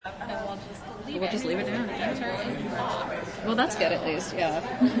we'll just leave it down. Well, that's good at least, yeah.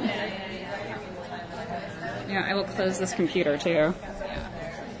 Yeah, I will close this computer too.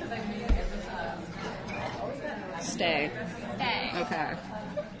 Stay. Okay.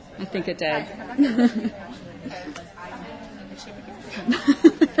 I think it did.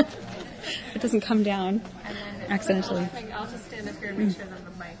 It doesn't come down accidentally. I'll just stand up here and make sure that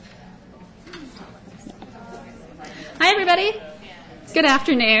the mic. Hi, everybody. Good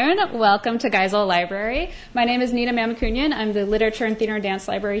afternoon. Welcome to Geisel Library. My name is Nina Mamakunyan. I'm the Literature and Theater and Dance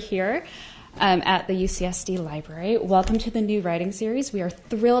Library here at the UCSD Library. Welcome to the new writing series. We are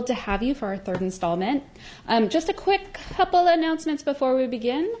thrilled to have you for our third installment. Just a quick couple announcements before we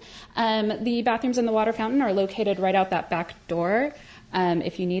begin. The bathrooms and the water fountain are located right out that back door.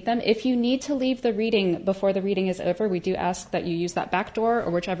 If you need them. If you need to leave the reading before the reading is over, we do ask that you use that back door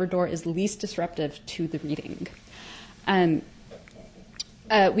or whichever door is least disruptive to the reading.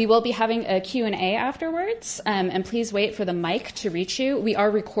 We will be having a Q&A afterwards, and please wait for the mic to reach you. We are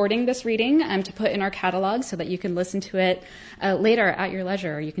recording this reading to put in our catalog so that you can listen to it later at your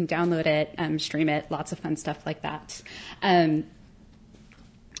leisure. You can download it, stream it, lots of fun stuff like that.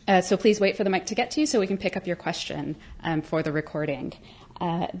 So please wait for the mic to get to you so we can pick up your question for the recording.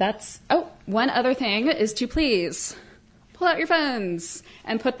 One other thing is to please pull out your phones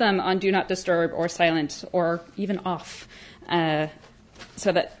and put them on Do Not Disturb or silent or even off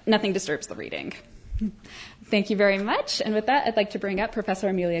so that nothing disturbs the reading. Thank you very much. And with that, I'd like to bring up Professor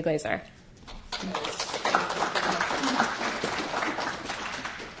Amelia Glazer.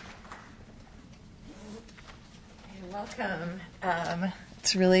 Welcome.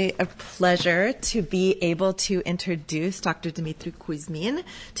 It's really a pleasure to be able to introduce Dr. Dmitry Kusmin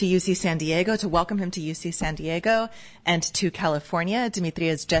to UC San Diego, to welcome him to UC San Diego and to California. Dmitry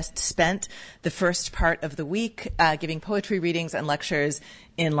has just spent the first part of the week giving poetry readings and lectures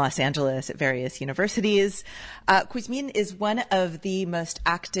in Los Angeles at various universities. Kusmin is one of the most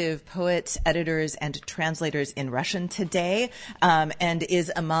active poets, editors, and translators in Russian today, and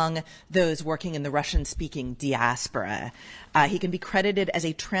is among those working in the Russian-speaking diaspora. He can be credited as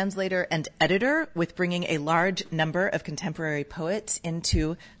a translator and editor with bringing a large number of contemporary poets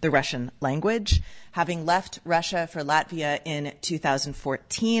into the Russian language. Having left Russia for Latvia in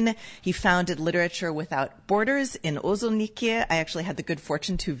 2014, he founded Literature Without Borders in Ozolniki. I actually had the good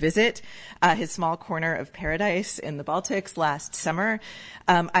fortune to visit his small corner of paradise in the Baltics last summer.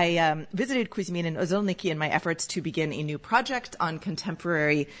 I visited Kusmin in Ozolniki in my efforts to begin a new project on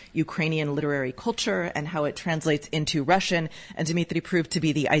contemporary Ukrainian literary culture and how it translates into Russian. And Dmitry proved to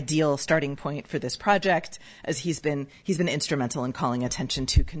be the ideal starting point for this project, as he's been instrumental in calling attention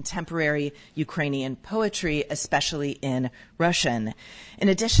to contemporary Ukrainian poetry, especially in Russian. In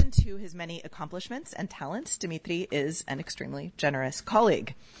addition to his many accomplishments and talents, Dmitry is an extremely generous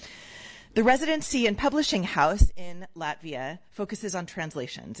colleague. The residency and publishing house in Latvia focuses on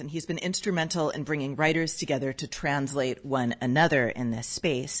translations, and he's been instrumental in bringing writers together to translate one another in this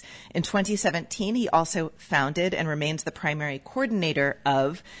space. In 2017, he also founded and remains the primary coordinator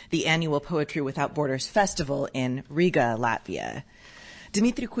of the annual Poetry Without Borders Festival in Riga, Latvia.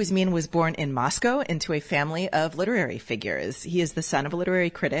 Dmitry Kusmin was born in Moscow into a family of literary figures. He is the son of a literary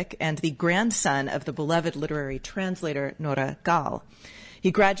critic and the grandson of the beloved literary translator Nora Gal. He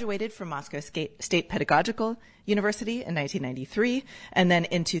graduated from Moscow State Pedagogical University in 1993, and then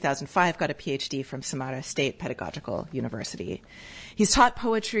in 2005 got a PhD from Samara State Pedagogical University. He's taught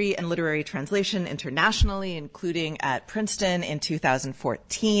poetry and literary translation internationally, including at Princeton in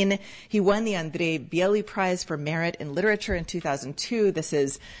 2014. He won the Andrei Biely Prize for Merit in Literature in 2002. This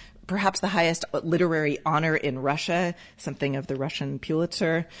is perhaps the highest literary honor in Russia, something of the Russian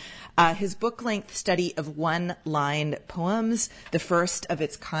Pulitzer. His book-length study of one-line poems, the first of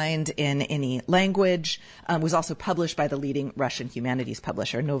its kind in any language, was also published by the leading Russian humanities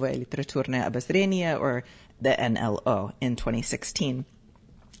publisher, Новое литературное обозрение, or the NLO, in 2016.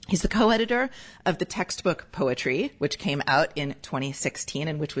 He's the co-editor of the textbook Poetry, which came out in 2016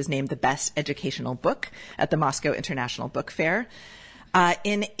 and which was named the best educational book at the Moscow International Book Fair.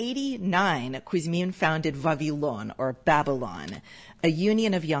 In 1989, Kusmin founded Vavilon, or Babylon, a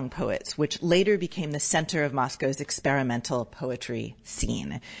union of young poets, which later became the center of Moscow's experimental poetry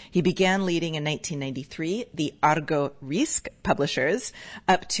scene. He began leading in 1993 the Argo Risk publishers.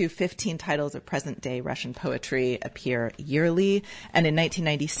 Up to 15 titles of present-day Russian poetry appear yearly. And in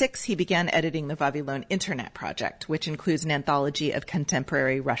 1996, he began editing the Vavilon Internet Project, which includes an anthology of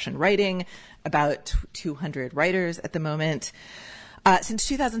contemporary Russian writing, about 200 writers at the moment. Since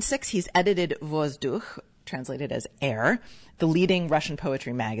 2006, he's edited Vozdukh, translated as air, the leading Russian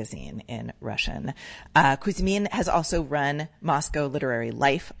poetry magazine in Russian. Kusmin has also run Moscow Literary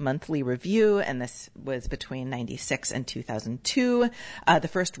Life monthly review, and this was between 1996 and 2002. The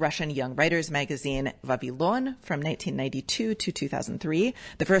first Russian young writers magazine, Vavilon, from 1992 to 2003.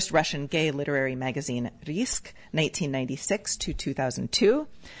 The first Russian gay literary magazine, Risk, 1996 to 2002.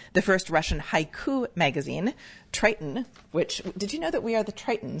 The first Russian haiku magazine, Triton, which, did you know that we are the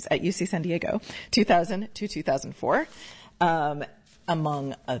Tritons at UC San Diego, 2000 to 2004,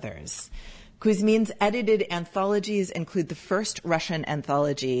 among others. Kusmin's edited anthologies include the first Russian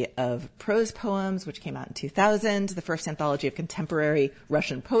anthology of prose poems, which came out in 2000, the first anthology of contemporary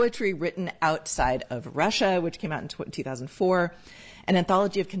Russian poetry written outside of Russia, which came out in 2004, an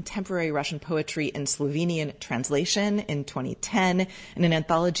anthology of contemporary Russian poetry in Slovenian translation in 2010, and an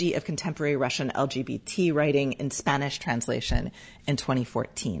anthology of contemporary Russian LGBT writing in Spanish translation in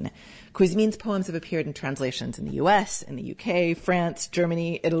 2014. Kusmin's poems have appeared in translations in the US, in the UK, France,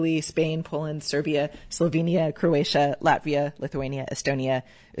 Germany, Italy, Spain, Poland, Serbia, Slovenia, Croatia, Latvia, Lithuania, Estonia,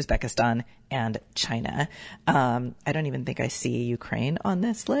 Uzbekistan, and China. I don't even think I see Ukraine on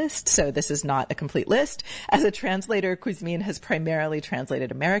this list, so this is not a complete list. As a translator, Kusmin has primarily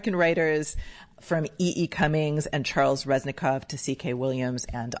translated American writers, from E.E. Cummings and Charles Reznikov to C.K. Williams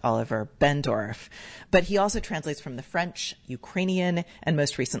and Oliver Bendorf. But he also translates from the French, Ukrainian, and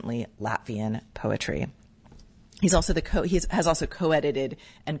most recently, Latvian poetry. He has also co-edited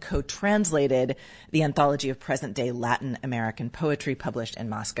and co-translated the anthology of present-day Latin American poetry published in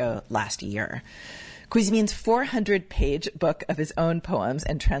Moscow last year. Kusmin's 400-page book of his own poems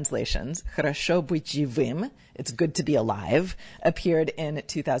and translations, Хорошо быть живым, It's Good to Be Alive, appeared in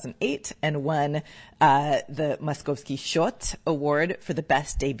 2008 and won the Moskovsky Счет Award for the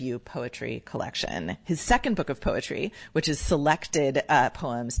Best Debut Poetry Collection. His second book of poetry, which is selected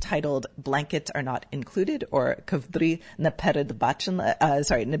poems titled Blankets Are Not Included, or Kovdry neperedbachene,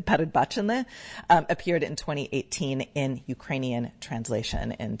 appeared in 2018 in Ukrainian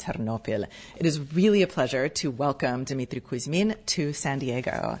translation in Ternopil. It is really a pleasure to welcome Dmitry Kusmin to San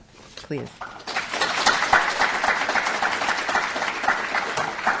Diego. Please.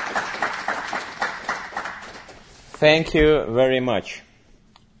 Thank you very much.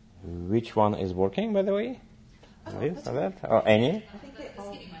 Which one is working, by the way? This or that? Or any? I think they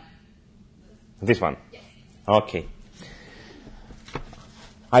all... This one? Yes. Okay.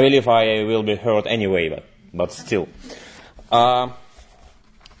 I believe I will be heard anyway, but still.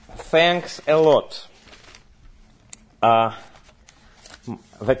 Thanks a lot.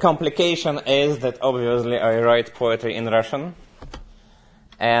 The complication is that obviously I write poetry in Russian,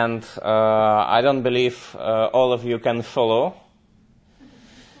 and I don't believe all of you can follow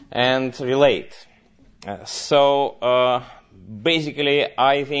and relate. So basically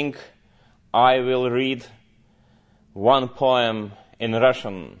I think I will read one poem in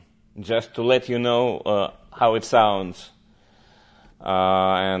Russian just to let you know how it sounds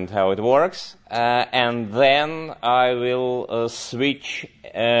and how it works, and then I will switch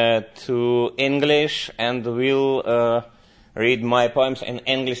to English and will read my poems in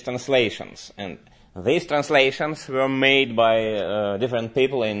English translations. And these translations were made by different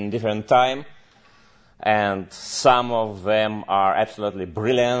people in different time, and some of them are absolutely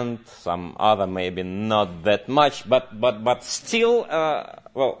brilliant, some other maybe not that much, but still,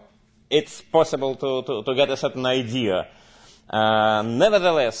 well, it's possible to get a certain idea.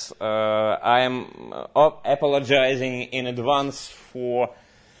 Nevertheless, I am apologizing in advance for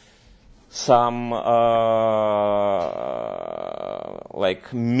some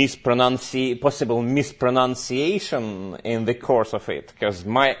possible mispronunciation in the course of it, because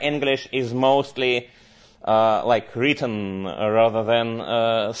my English is mostly written rather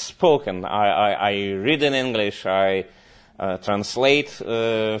than spoken. I read in English, I translate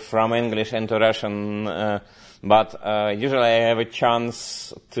from English into Russian, but usually I have a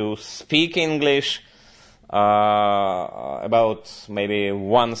chance to speak English about maybe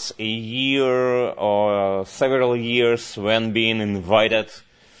once a year or several years when being invited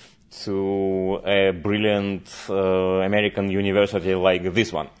to a brilliant American university like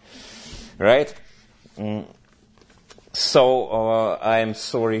this one, right? So I'm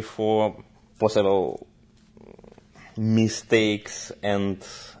sorry for possible mistakes and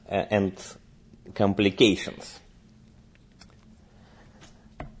complications.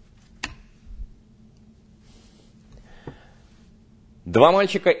 Два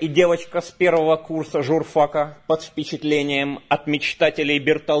мальчика и девочка с первого курса журфака под впечатлением от мечтателей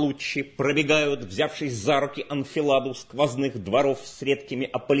Бертолуччи пробегают, взявшись за руки анфиладу сквозных дворов с редкими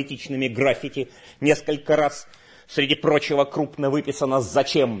аполитичными граффити. Несколько раз, среди прочего, крупно выписано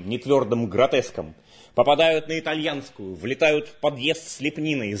 «Зачем?» нетвердым гротеском. Попадают на итальянскую, влетают в подъезд с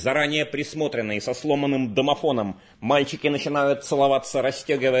лепниной, заранее присмотренной, со сломанным домофоном. Мальчики начинают целоваться,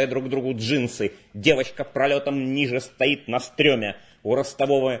 расстегивая друг другу джинсы. Девочка пролетом ниже стоит на стреме у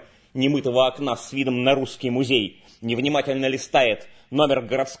ростового немытого окна с видом на русский музей. Невнимательно листает номер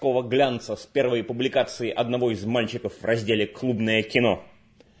городского глянца с первой публикации одного из мальчиков в разделе «Клубное кино».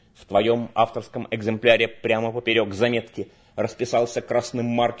 В твоем авторском экземпляре прямо поперек заметки расписался красным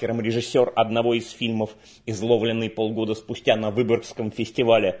маркером режиссер одного из фильмов, изловленный полгода спустя на Выборгском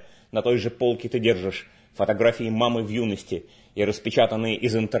фестивале. На той же полке ты держишь фотографии мамы в юности и распечатанные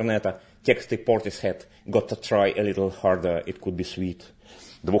из интернета тексты Portishead «Got to try a little harder, it could be sweet».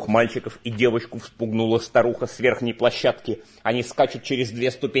 Двух мальчиков и девочку вспугнула старуха с верхней площадки. Они скачут через 2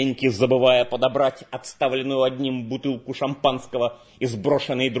 ступеньки, забывая подобрать отставленную одним бутылку шампанского и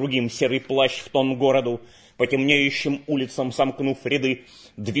сброшенный другим серый плащ в тон городу. По темнеющим улицам, сомкнув ряды,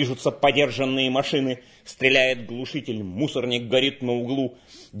 движутся подержанные машины, стреляет глушитель, мусорник горит на углу.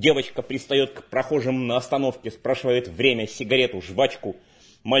 Девочка пристает к прохожим на остановке, спрашивает время, сигарету, жвачку.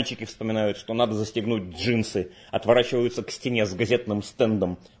 Мальчики вспоминают, что надо застегнуть джинсы, отворачиваются к стене с газетным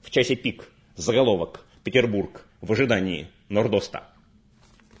стендом. В часе пик. Заголовок. Петербург. В ожидании Нордоста.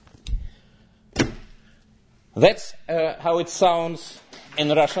 That's how it sounds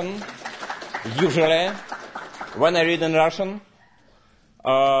in Russian. Usually, when I read in Russian,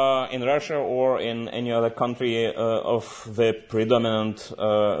 in Russia or in any other country of the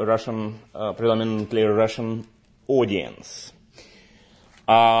predominantly Russian audience.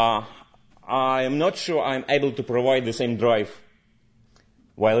 I'm not sure I'm able to provide the same drive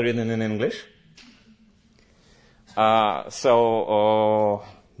while reading in English. So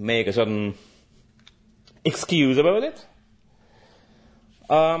make a certain excuse about it.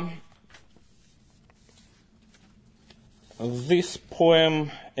 This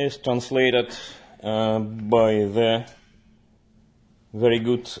poem is translated by the very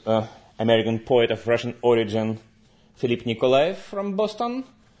good American poet of Russian origin, Philip Nikolaev from Boston.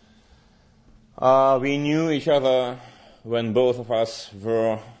 We knew each other when both of us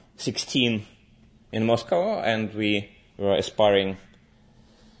were 16 in Moscow, and we were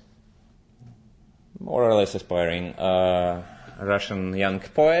more or less aspiring Russian young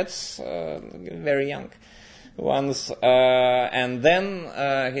poets, very young ones. And then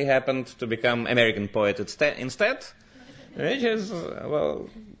he happened to become American poet instead, which is, well,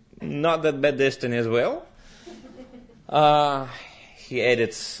 not that bad destiny as well. He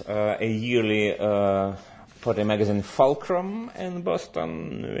edits a yearly poetry magazine, Fulcrum, in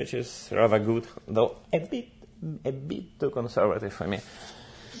Boston, which is rather good, though a bit too conservative for me.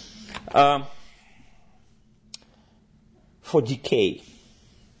 For decay.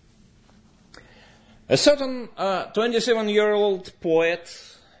 A certain 27-year-old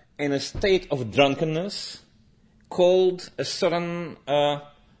poet in a state of drunkenness called a certain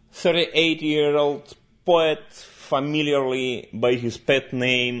 38-year-old poet familiarly by his pet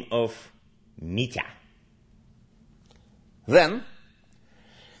name of Mitya. Then,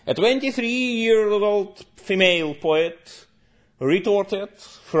 a 23-year-old female poet retorted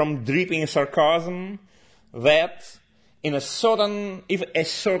from dripping sarcasm that if a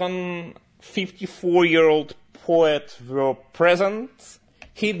certain 54-year-old poet were present,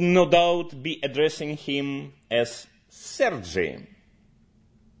 he'd no doubt be addressing him as Sergei.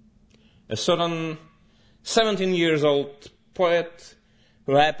 A certain 17-year-old poet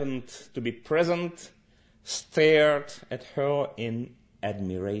who happened to be present stared at her in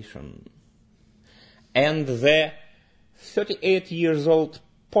admiration. And the 38-year-old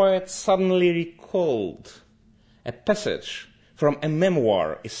poet suddenly recalled a passage from a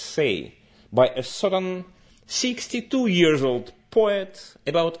memoir essay by a certain 62-year-old poet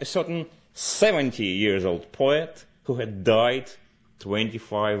about a certain 70-year-old poet who had died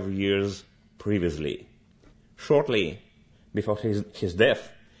 25 years previously. Shortly before his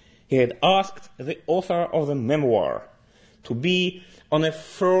death, he had asked the author of the memoir to be on a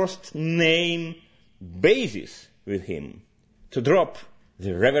first-name basis with him, to drop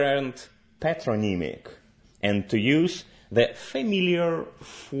the reverent patronymic and to use the familiar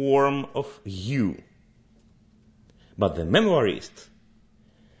form of you. But the memoirist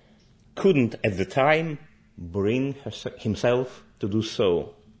couldn't at the time bring himself to do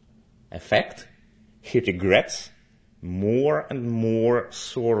so, a fact he regrets more and more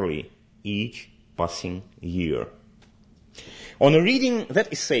sorely each passing year. On reading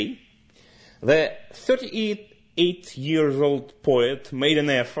that essay, the 38-year-old poet made an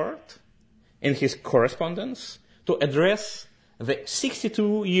effort in his correspondence to address the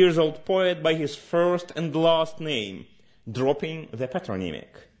 62-year-old poet by his first and last name, dropping the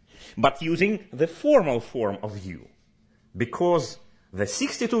patronymic. but using the formal form of you, because the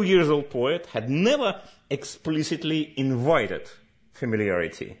 62-year-old poet had never explicitly invited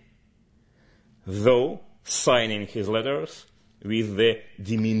familiarity, though signing his letters with the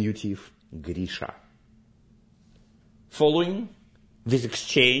diminutive Grisha. Following this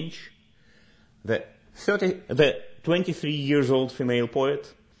exchange, the 23-year-old female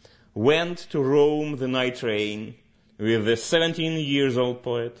poet went to roam the night train with the 17-year-old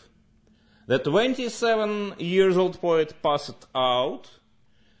poet. The 27-year-old poet passed out,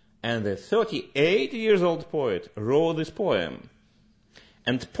 and the 38-year-old poet wrote this poem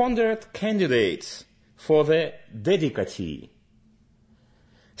and pondered candidates for the dedicatee,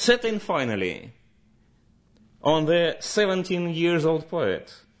 settling finally on the 17-year-old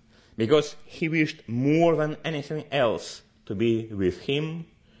poet, because he wished more than anything else to be with him,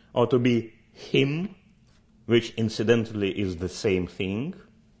 or to be him, which incidentally is the same thing,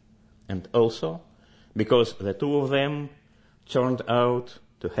 and also because the two of them turned out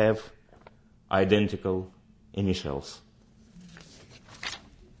to have identical initials.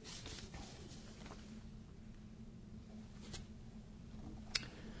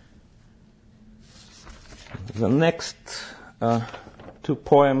 The next two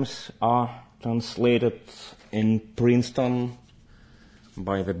poems are translated in Princeton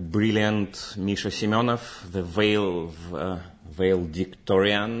by the brilliant Misha Semyonov, the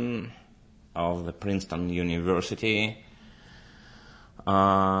valedictorian of the Princeton University,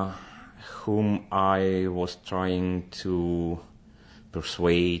 whom I was trying to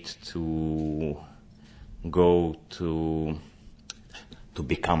persuade to go to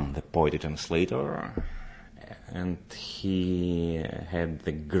become the poetry translator. And he had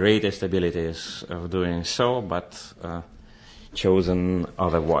the greatest abilities of doing so, but chosen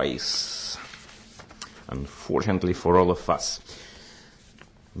otherwise, unfortunately for all of us.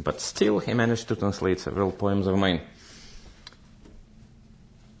 But still, he managed to translate several poems of mine.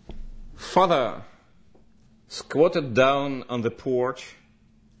 Father squatted down on the porch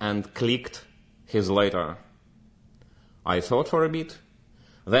and clicked his lighter. I thought for a bit,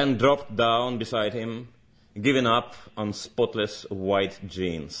 then dropped down beside him, giving up on spotless white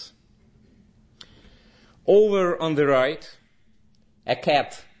jeans. Over on the right, a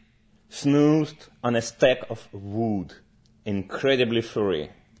cat snoozed on a stack of wood, incredibly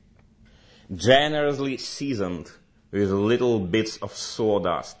furry, generously seasoned with little bits of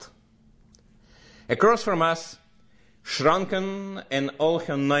sawdust. Across from us, shrunken in all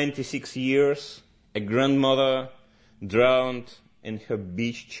her 96 years, a grandmother drowned in her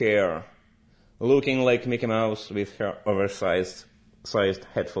beach chair, looking like Mickey Mouse with her oversized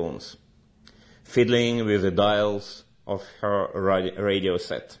headphones, fiddling with the dials of her radio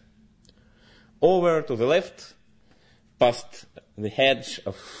set. Over to the left, past the hedge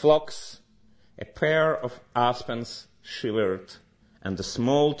of phlox, a pair of aspens shivered, and a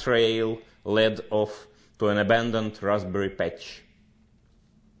small trail led off to an abandoned raspberry patch.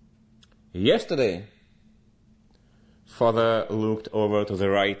 Yesterday, Father looked over to the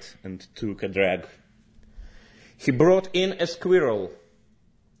right and took a drag. He brought in a squirrel,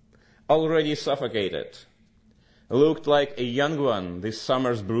 already suffocated. Looked like a young one, this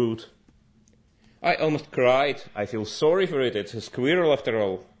summer's brood. I almost cried. I feel sorry for it. It's a squirrel after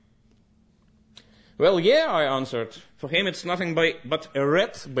all. Well, yeah, I answered. For him it's nothing but a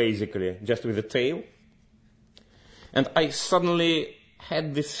rat, basically, just with a tail. And I suddenly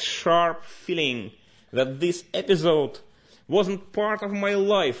had this sharp feeling that this episode wasn't part of my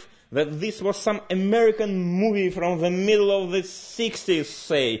life, that this was some American movie from the middle of the 60s,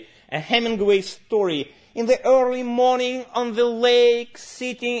 say, a Hemingway story, in the early morning on the lake,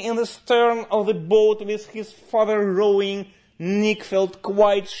 sitting in the stern of the boat with his father rowing. Nick felt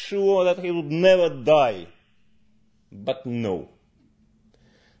quite sure that he would never die. But no.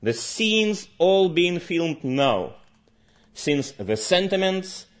 The scene's all being filmed now, since the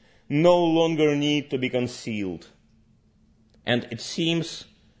sentiments no longer need to be concealed. And it seems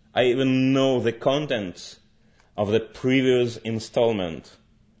I even know the contents of the previous installment.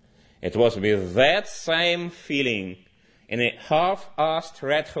 It was with that same feeling, in a half-assed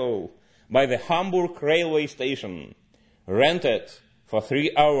rat hole by the Hamburg railway station, rented for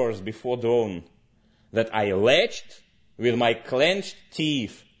 3 hours before dawn, that I latched with my clenched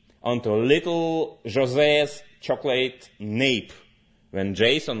teeth onto little José's chocolate nape when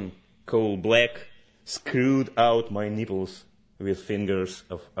Jason, coal black, screwed out my nipples with fingers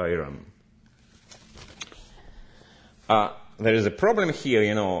of iron. There is a problem here,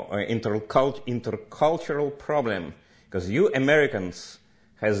 intercultural problem, because you Americans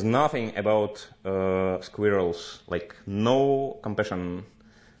has nothing about squirrels, like no compassion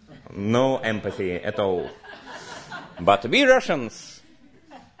no empathy at all. But we Russians,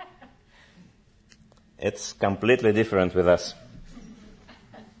 it's completely different with us.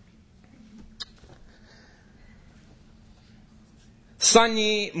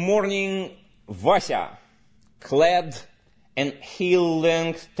 Sunny morning, Vasya, clad in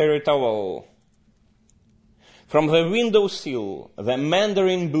heel-length terry towel. From the windowsill, the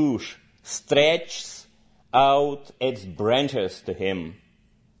mandarin bush stretches out its branches to him.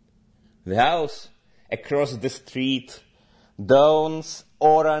 The house across the street dawns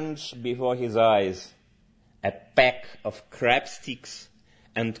orange before his eyes. A pack of crab sticks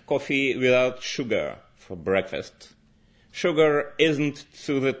and coffee without sugar for breakfast. Sugar isn't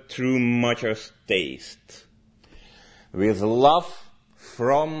to the true macho's taste. With love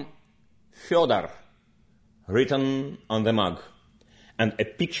from Fyodor, written on the mug, and a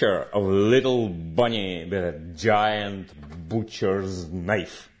picture of a little bunny with a giant butcher's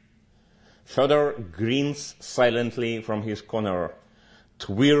knife. Fyodor grins silently from his corner,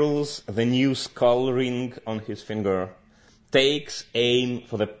 twirls the new skull ring on his finger, takes aim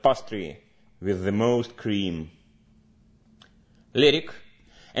for the pastry with the most cream. Lyric,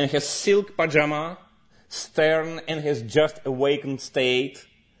 in his silk pajama, stern in his just awakened state,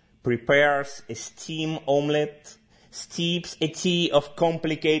 prepares a steam omelette, steeps a tea of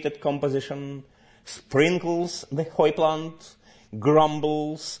complicated composition, sprinkles the hoi plant,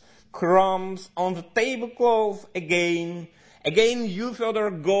 grumbles, crumbs on the tablecloth again. Again you,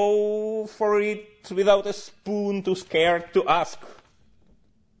 Fyodor, go for it without a spoon, too scared to ask.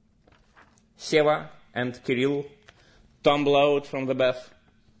 Seva and Kirill tumble out from the bath,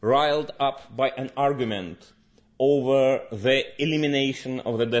 riled up by an argument over the elimination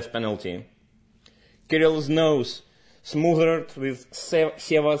of the death penalty. Kirill's nose, smothered with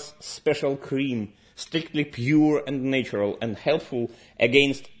Seva's special cream, strictly pure and natural and helpful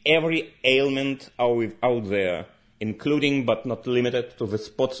against every ailment out there, including but not limited to the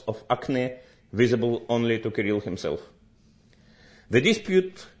spots of acne visible only to Kirill himself. The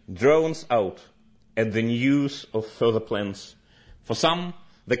dispute drowns out at the news of further plans. For some,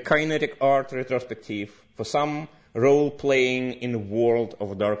 the kinetic art retrospective. For some, role-playing in World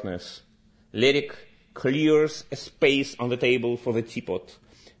of Darkness. Lyric clears a space on the table for the teapot,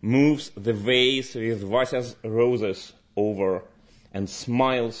 moves the vase with Vasya's roses over, and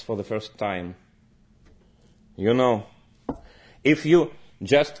smiles for the first time. You know, if you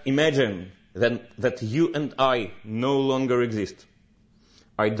just imagine that you and I no longer exist,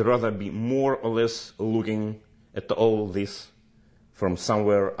 I'd rather be more or less looking at all this from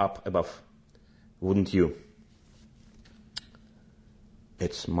somewhere up above. Wouldn't you?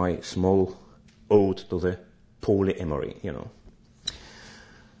 It's my small ode to the polyamory, you know.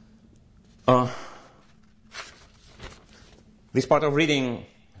 This part of reading,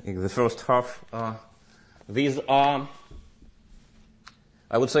 the first half, these are,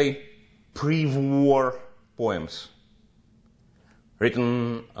 I would say, pre-war poems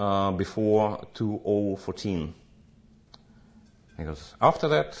written before 2014. Because after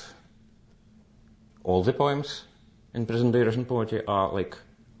that, all the poems in present-day Russian poetry are like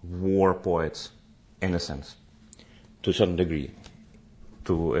war poets, in a sense, to a certain degree,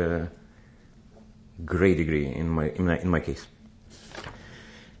 to a great degree in my case.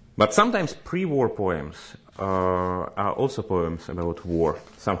 But sometimes pre-war poems are also poems about war,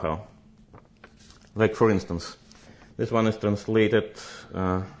 somehow. Like, for instance, this one is translated,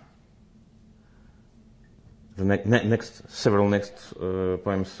 several next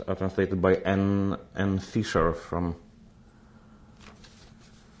poems are translated by N. Fisher from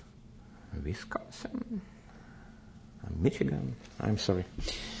Wisconsin, Michigan, I'm sorry.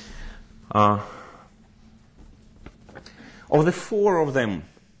 Of the four of them,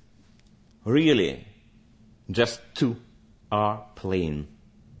 really, just two are plain.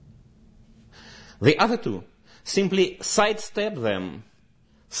 The other two simply sidestep them,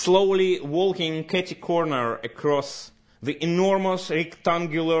 slowly walking catty-corner across the enormous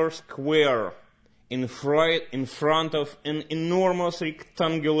rectangular square in front of an enormous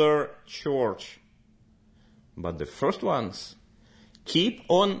rectangular church. But the first ones keep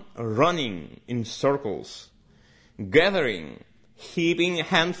on running in circles, gathering, heaping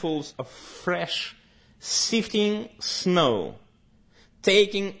handfuls of fresh, sifting snow,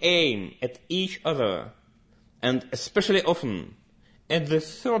 taking aim at each other, and especially often at the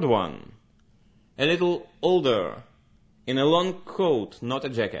third one, a little older, in a long coat, not a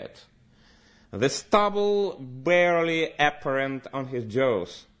jacket, the stubble barely apparent on his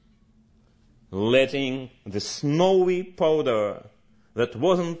jaws, letting the snowy powder that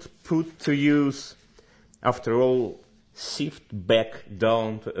wasn't put to use, after all, sift back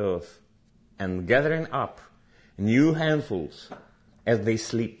down to earth and gathering up new handfuls as they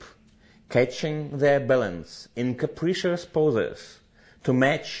sleep, catching their balance in capricious poses to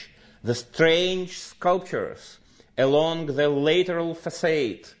match the strange sculptures along the lateral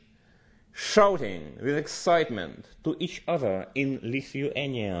facade, shouting with excitement to each other in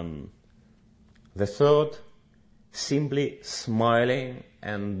Lithuanian. The third simply smiling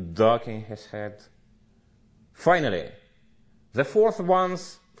and ducking his head. Finally, the fourth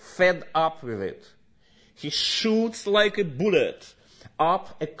one's fed up with it. He shoots like a bullet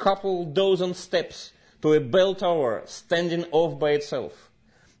up a couple dozen steps to a bell tower standing off by itself,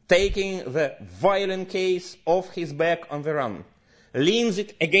 taking the violin case off his back on the run, leans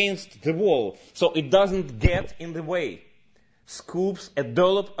it against the wall so it doesn't get in the way, scoops a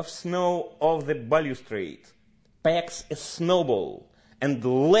dollop of snow off the balustrade, packs a snowball, and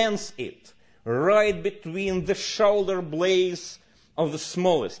lands it right between the shoulder blades of the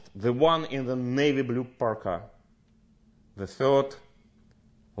smallest, the one in the navy blue parka. The third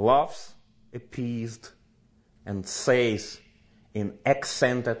laughs, appeased, and says in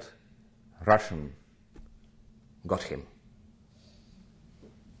accented Russian, "Got him."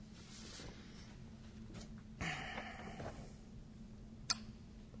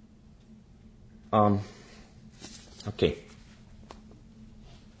 Okay.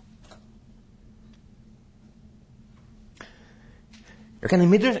 You can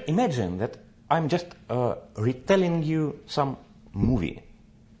imagine that I'm just retelling you some movie.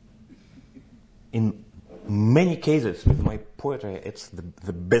 In many cases, with my poetry, it's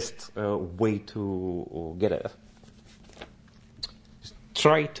the best way to get it. Just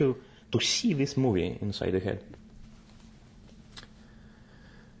try to see this movie inside your head.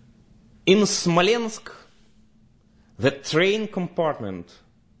 In Smolensk, the train compartment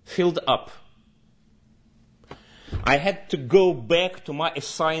filled up. I had to go back to my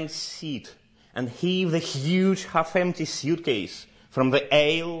assigned seat and heave the huge half-empty suitcase from the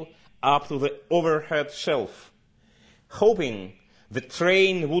aisle up to the overhead shelf, hoping the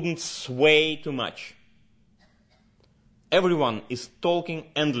train wouldn't sway too much. Everyone is talking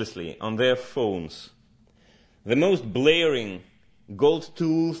endlessly on their phones. The most blaring,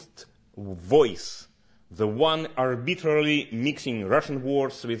 gold-toothed voice, the one arbitrarily mixing Russian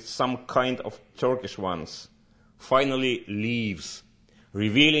words with some kind of Turkish ones, finally leaves,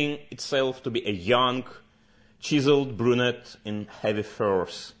 revealing itself to be a young, chiseled brunette in heavy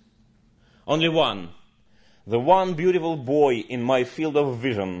furs. Only one, the one beautiful boy in my field of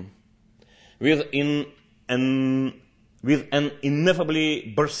vision, with an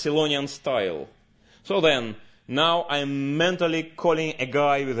ineffably Barcelonian style. So then, now I'm mentally calling a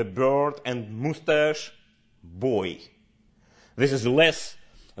guy with a beard and mustache boy. This is less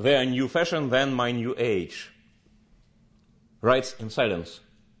their new fashion than my new age. Writes in silence,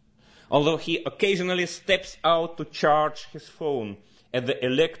 although he occasionally steps out to charge his phone at the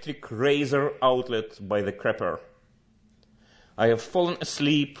electric razor outlet by the crapper. I have fallen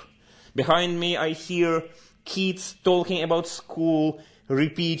asleep. Behind me I hear kids talking about school,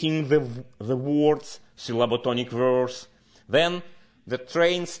 repeating the words, syllabotonic verse. Then the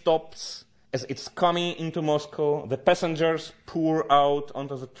train stops as it's coming into Moscow. The passengers pour out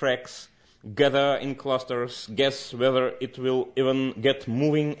onto the tracks, gather in clusters, guess whether it will even get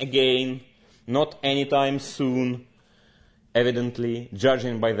moving again, not anytime soon, evidently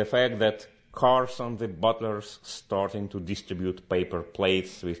judging by the fact that Carson the butler's starting to distribute paper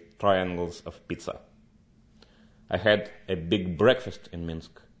plates with triangles of pizza. I had a big breakfast in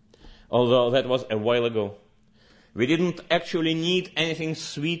Minsk, although that was a while ago. We didn't actually need anything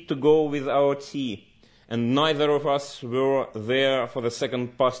sweet to go with our tea, and neither of us were there for the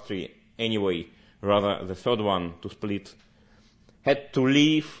second pastry anyway, rather the third one to split. Had to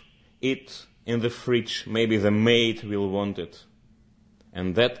leave it in the fridge, maybe the maid will want it.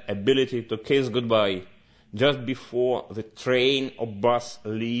 And that ability to kiss goodbye just before the train or bus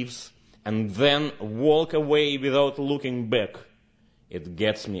leaves and then walk away without looking back, it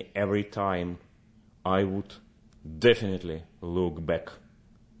gets me every time. I would definitely look back.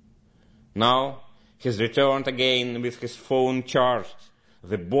 Now he's returned again with his phone charged,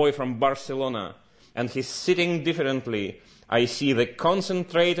 the boy from Barcelona, and he's sitting differently. I see the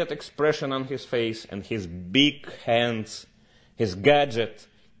concentrated expression on his face and his big hands, his gadget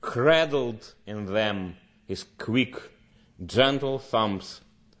cradled in them, his quick, gentle thumbs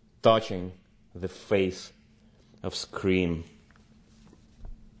touching the face of screen.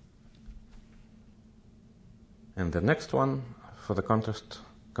 And the next one, for the contrast,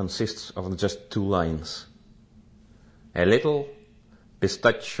 consists of just 2 lines. A little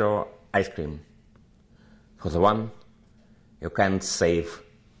pistachio ice cream for the one you can't save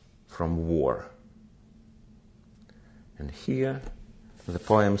from war. And here the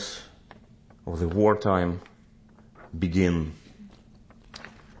poems of the wartime begin.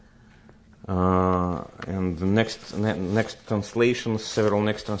 And the next translations, several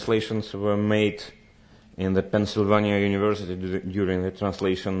next translations were made in the Pennsylvania University during the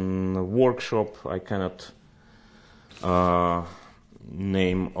translation workshop. I cannot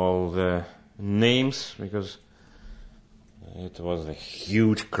name all the names because it was a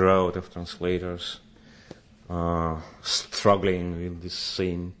huge crowd of translators struggling with this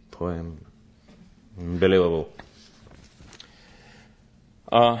same poem. Unbelievable.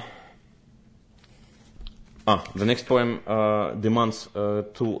 The next poem demands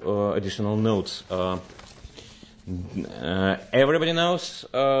two additional notes. Everybody knows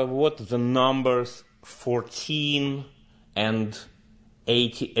what the numbers 14 and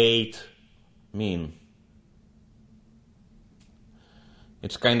 88 mean.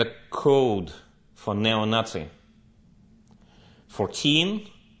 It's kind of code for neo-Nazi. 14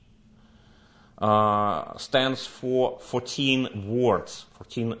 stands for 14 words.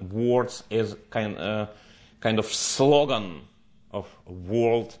 14 words is kind of slogan of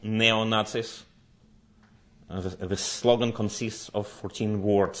world neo-Nazis. The slogan consists of 14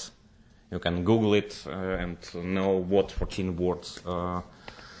 words. You can Google it and know what 14 words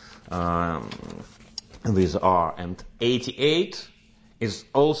these are. And 88 is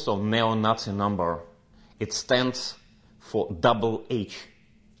also neo-Nazi number. It stands for double H,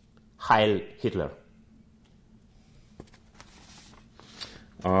 Heil Hitler.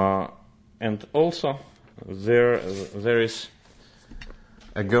 And also there is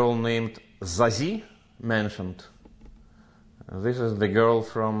a girl named Zazie mentioned. This is the girl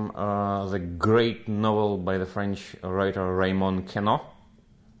from the great novel by the French writer Raymond Queneau,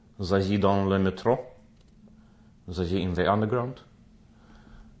 Zazie dans le métro, Zazie in the underground.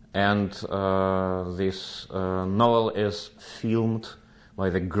 And this novel is filmed by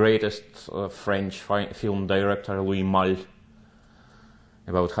the greatest French film director Louis Malle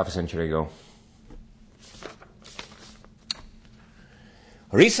about half a century ago.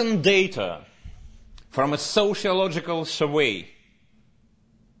 Recent data from a sociological survey: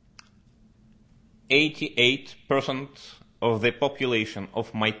 88% of the population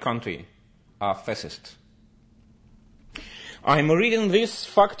of my country are fascist. I'm reading this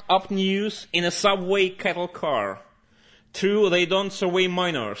fucked-up news in a subway cattle car. True, they don't survey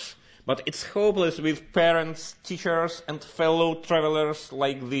minors, but it's hopeless with parents, teachers, and fellow travelers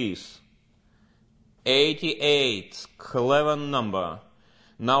like this. 88, clever number.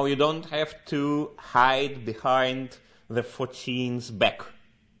 Now you don't have to hide behind the 14's back.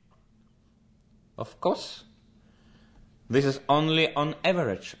 Of course, this is only on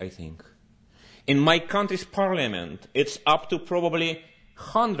average, I think. In my country's parliament, it's up to probably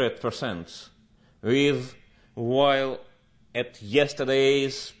 100%, while at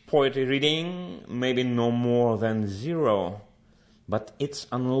yesterday's poetry reading, maybe no more than 0. But it's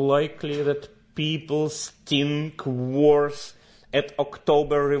unlikely that people stink worse at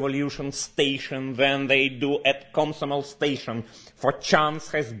October Revolution Station than they do at Komsomol Station, for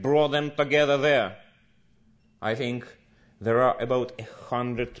chance has brought them together there. I think there are about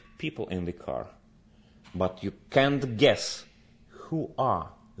 100 people in the car, but you can't guess who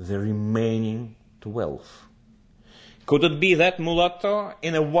are the remaining 12. Could it be that mulatto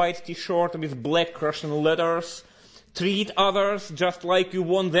in a white t-shirt with black Russian letters? Treat others just like you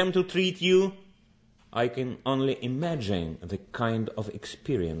want them to treat you? I can only imagine the kind of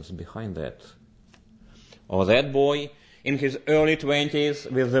experience behind that. Or that boy in his early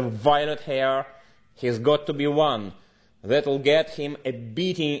 20s with the violet hair, he's got to be one. That'll get him a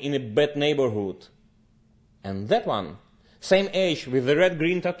beating in a bad neighborhood. And that one, same age with the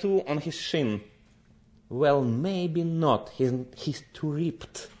red-green tattoo on his shin. Well, maybe not. He's too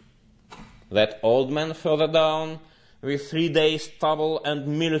ripped. That old man further down, with 3-day stubble and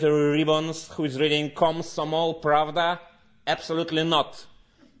military ribbons, who is reading Komsomol Pravda? Absolutely not.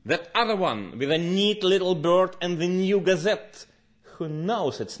 That other one, with a neat little bird and the New Gazette? Who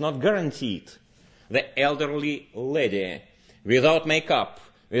knows, it's not guaranteed. The elderly lady, without makeup,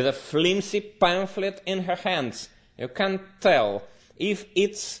 with a flimsy pamphlet in her hands. You can't tell if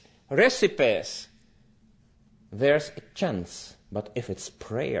it's recipes. There's a chance, but if it's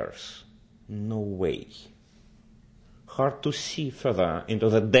prayers, no way. Hard to see further into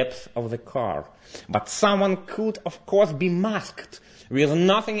the depth of the car. But someone could, of course, be masked, with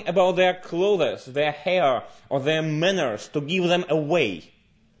nothing about their clothes, their hair, or their manners to give them away.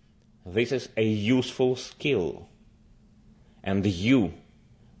 This is a useful skill. And you,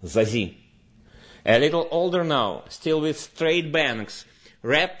 Zazie, A little older now, still with straight bangs,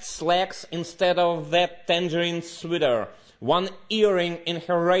 red slacks instead of that tangerine sweater, one earring in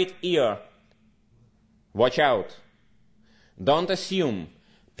her right ear. Watch out. Don't assume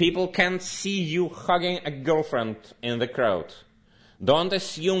people can't see you hugging a girlfriend in the crowd. Don't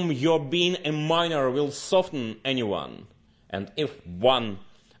assume your being a minor will soften anyone. And if one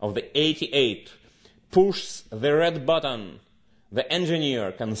of the 88 pushes the red button, the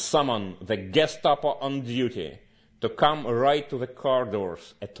engineer can summon the Gestapo on duty to come right to the car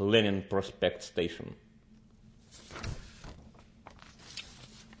doors at Lenin Prospect Station.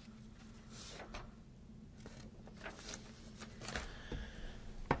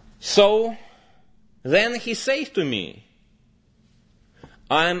 So, then he says to me,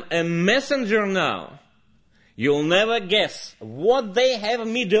 I'm a messenger now. You'll never guess what they have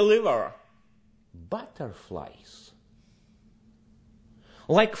me deliver. Butterflies.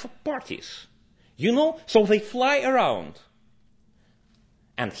 Like for parties. You know, so they fly around.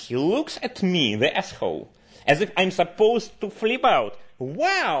 And he looks at me, the asshole, as if I'm supposed to flip out.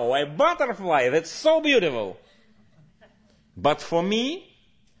 Wow, a butterfly, that's so beautiful. But for me,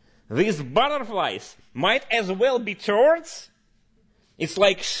 these butterflies might as well be turds. It's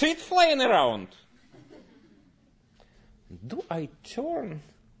like shit flying around. Do I turn,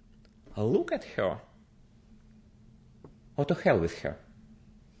 look at her, or to hell with her?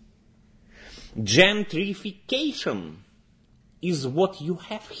 Gentrification is what you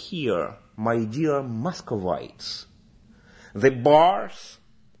have here, my dear Muscovites. The bars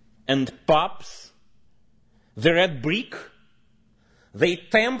and pubs, the red brick, they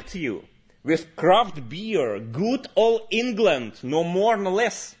tempt you with craft beer, good old England, no more no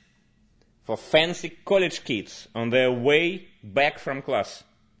less, for fancy college kids on their way back from class,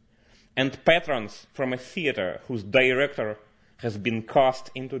 and patrons from a theater whose director has been cast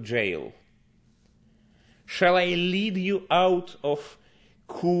into jail. Shall I lead you out of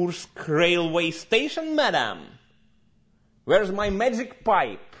Kursk railway station, madam? Where's my magic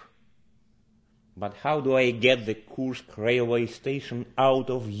pipe? But how do I get the Kursk railway station out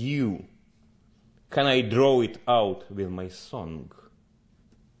of you? Can I draw it out with my song?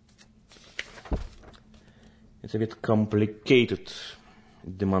 It's a bit complicated.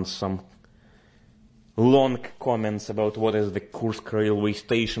 It demands some long comments about what is the Kursk railway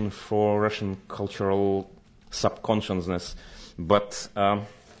station for Russian cultural subconsciousness. But,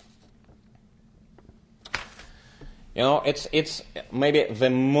 it's maybe the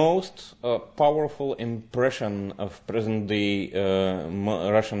most powerful impression of present-day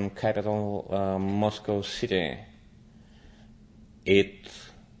Russian capital, Moscow city. It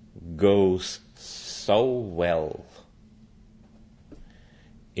goes so well.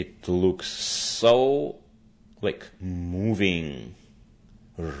 It looks so like moving,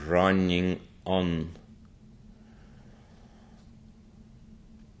 running on.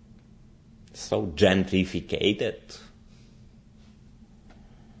 So gentrificated.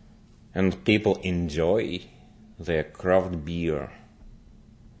 And people enjoy their craft beer.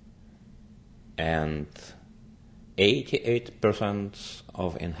 And 88%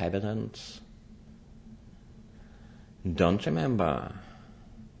 of inhabitants don't remember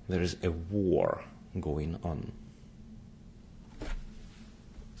there is a war going on.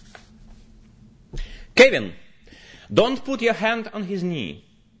 Kevin, don't put your hand on his knee.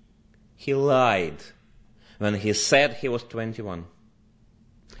 He lied when he said he was 21.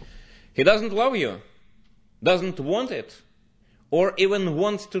 He doesn't love you, doesn't want it, or even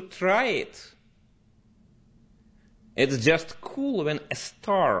wants to try it. It's just cool when a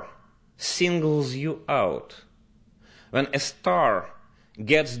star singles you out. When a star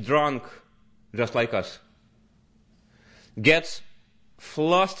gets drunk just like us, gets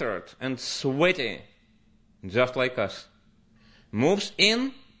flustered and sweaty just like us, moves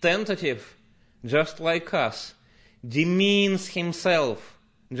in tentative just like us, demeans himself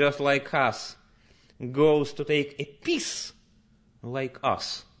just like us, goes to take a piss like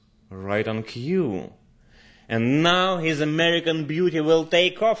us, right on cue. And now his American beauty will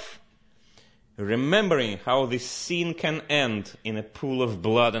take off, remembering how this scene can end in a pool of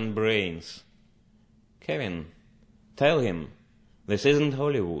blood and brains. Kevin, tell him, this isn't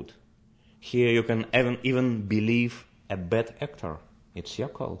Hollywood. Here you can even believe a bad actor. It's your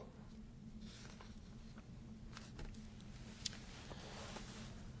call.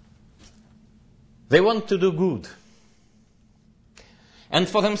 They want to do good. And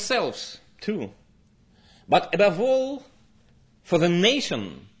for themselves, too. But above all, for the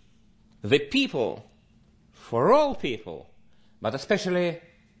nation, the people, for all people, but especially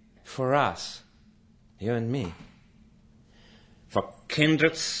for us, you and me. For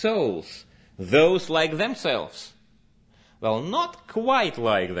kindred souls, those like themselves. Well, not quite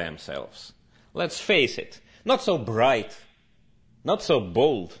like themselves. Let's face it. Not so bright, not so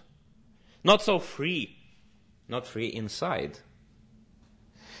bold, not so free, not free inside.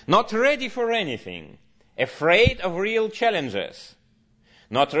 Not ready for anything, afraid of real challenges,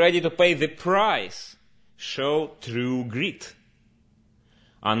 not ready to pay the price, show true grit,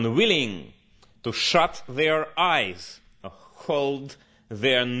 unwilling to shut their eyes or hold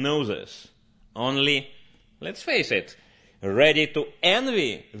their noses, only, let's face it, ready to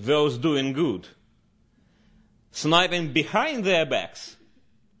envy those doing good, sniping behind their backs,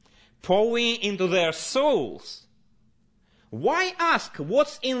 pouring into their souls. Why ask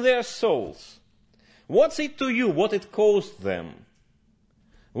what's in their souls? What's it to you, what it cost them?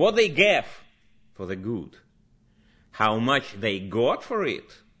 What they gave for the good? How much they got for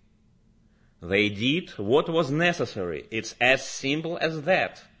it? They did what was necessary. It's as simple as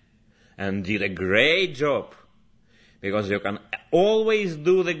that. And did a great job. Because you can always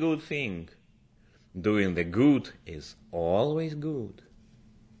do the good thing. Doing the good is always good.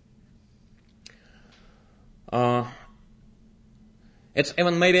 It's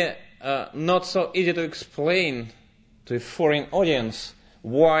even maybe not so easy to explain to a foreign audience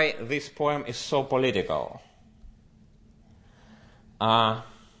why this poem is so political.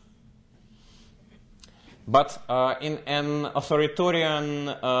 But in an authoritarian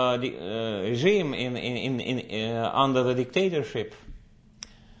regime, under the dictatorship,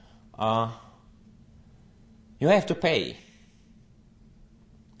 you have to pay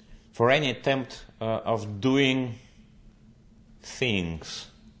for any attempt of doing things.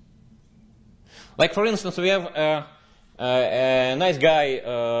 Like, for instance, we have a nice guy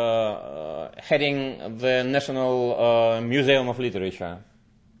heading the National Museum of Literature.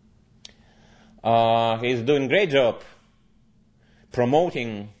 He's doing a great job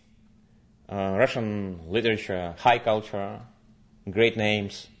promoting Russian literature, high culture, great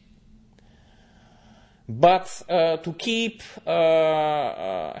names. But to keep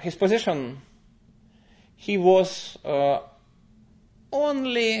his position, he was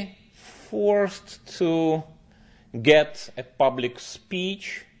only forced to get a public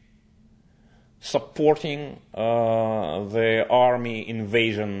speech supporting the army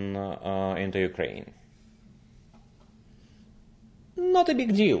invasion into Ukraine. Not a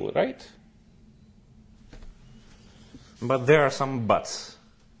big deal, right? But there are some buts.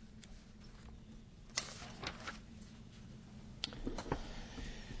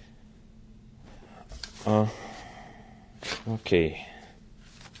 Okay.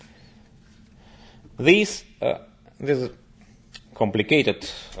 This is complicated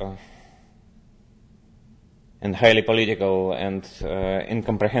and highly political and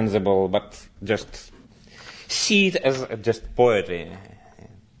incomprehensible, but just see it as just poetry.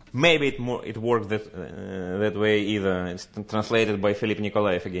 Maybe it works that way either. It's translated by Philip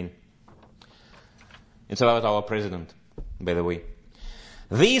Nikolaev again. It's about our president, by the way.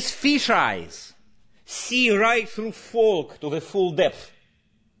 These fish eyes see right through folk to the full depth.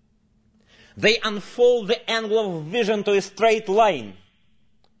 They unfold the angle of vision to a straight line,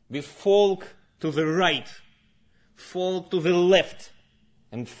 with folk to the right, folk to the left,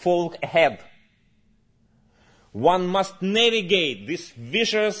 and folk ahead. One must navigate this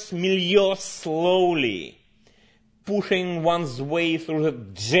vicious milieu slowly, pushing one's way through the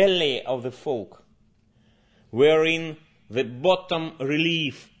jelly of the folk, wherein the bottom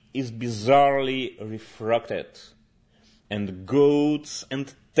relief is bizarrely refracted, and goats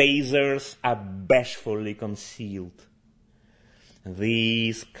and tasers are bashfully concealed.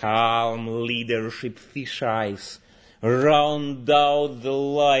 These calm leadership fish eyes round out the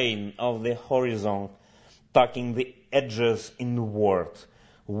line of the horizon, tucking the edges inward,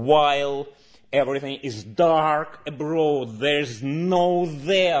 while everything is dark abroad. There's no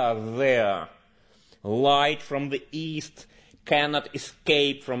there. Light from the east cannot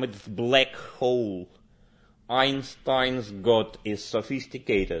escape from its black hole. Einstein's God is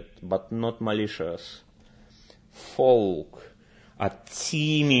sophisticated, but not malicious. Folk are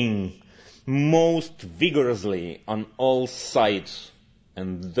teeming most vigorously on all sides,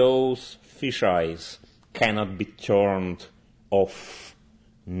 and those fish eyes cannot be turned off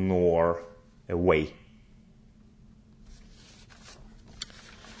nor away.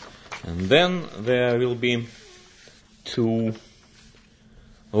 And then there will be 2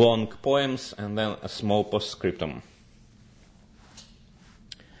 long poems and then a small postscriptum.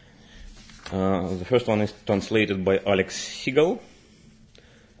 The first one is translated by Alex Siegel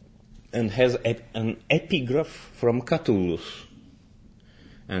and has an epigraph from Catullus.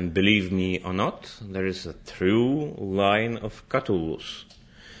 And believe me or not, there is a true line of Catullus.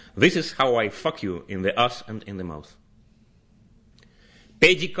 This is how I fuck you in the ass and in the mouth.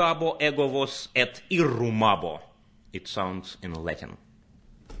 Pedicabo ego vos et irrumabo, it sounds in Latin.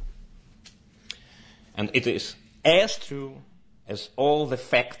 And it is as true as all the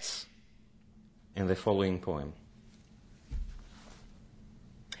facts in the following poem.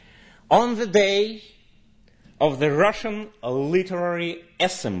 On the day of the Russian Literary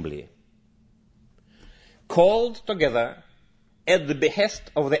Assembly, called together at the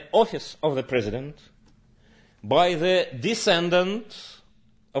behest of the office of the president by the descendants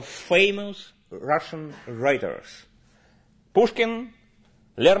of famous Russian writers, Pushkin,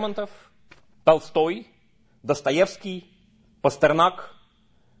 Lermontov, Tolstoy, Dostoevsky, Pasternak,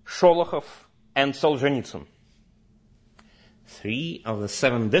 Sholokhov, and Solzhenitsyn. 3 of the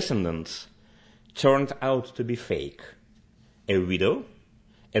 7 descendants turned out to be fake. A widow,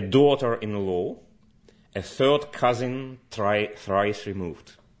 a daughter-in-law, a 3rd cousin thrice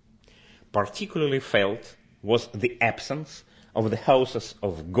removed. Particularly felt was the absence of the houses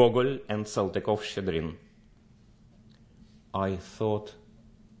of Gogol and Saltykov-Shchedrin. I thought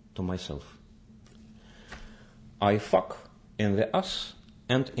to myself, I fuck in the ass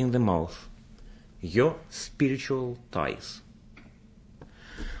and in the mouth your spiritual ties.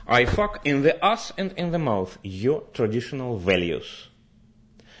 I fuck in the ass and in the mouth your traditional values.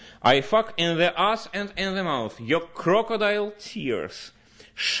 I fuck in the ass and in the mouth your crocodile tears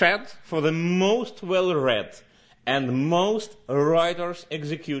shed for the most well-read and most writers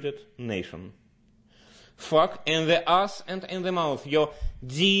executed nation. Fuck in the ass and in the mouth your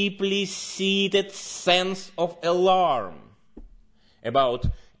deeply seated sense of alarm about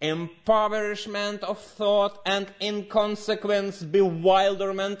impoverishment of thought and, in consequence,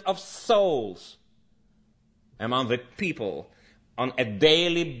 bewilderment of souls among the people on a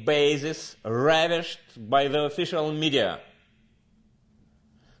daily basis ravished by the official media.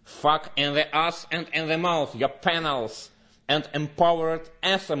 Fuck in the ass and in the mouth your panels and empowered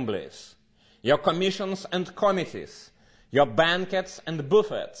assemblies, your commissions and committees, your banquets and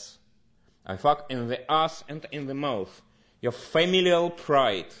buffets. I fuck in the ass and in the mouth your familial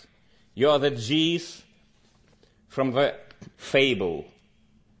pride. You are the G's from the fable,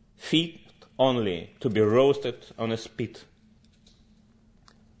 fit only to be roasted on a spit.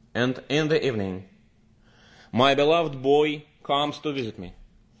 And in the evening, my beloved boy comes to visit me,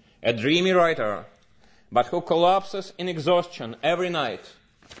 a dreamy writer, but who collapses in exhaustion every night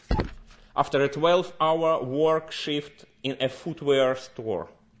after a 12-hour work shift in a footwear store.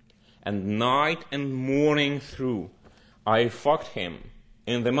 And night and morning through, I fucked him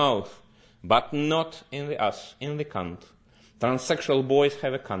in the mouth, but not in the ass, in the cunt. Transsexual boys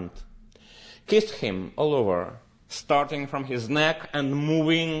have a cunt. Kissed him all over, starting from his neck and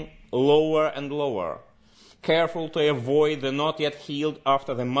moving lower and lower, careful to avoid the not yet healed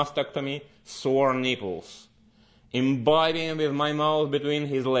after the mastectomy sore nipples. Imbibing with my mouth between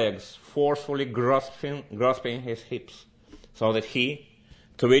his legs, forcefully grasping his hips, so that he,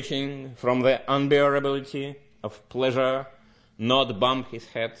 twitching from the unbearability of pleasure, not bump his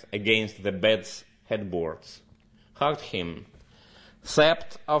head against the bed's headboards. Hugged him,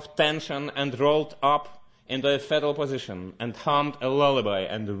 sapped of tension and rolled up into a fetal position and hummed a lullaby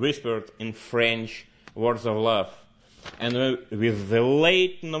and whispered in French words of love. And with the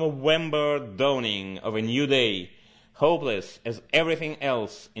late November dawning of a new day, hopeless as everything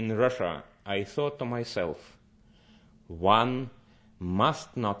else in Russia, I thought to myself, one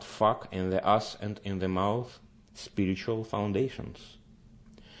must not fuck in the ass and in the mouth spiritual foundations.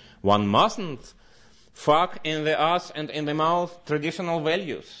 One mustn't fuck in the ass and in the mouth traditional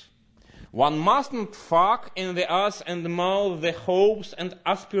values. One mustn't fuck in the ass and the mouth the hopes and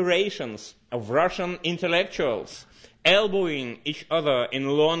aspirations of Russian intellectuals, elbowing each other in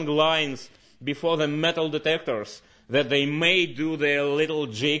long lines before the metal detectors that they may do their little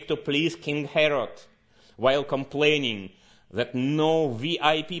jig to please King Herod, while complaining that no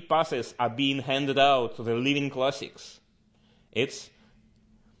VIP passes are being handed out to the living classics. It's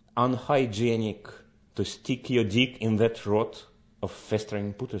unhygienic to stick your dick in that rot of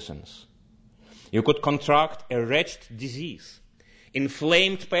festering putrescence. You could contract a wretched disease,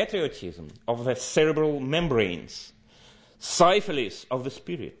 inflamed patriotism of the cerebral membranes, syphilis of the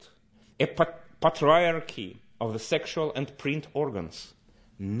spirit, a patriarchy of the sexual and print organs.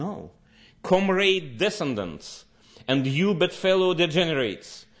 No, comrade descendants, and you bedfellow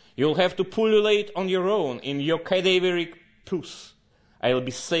degenerates, you'll have to pullulate on your own in your cadaveric puss. I'll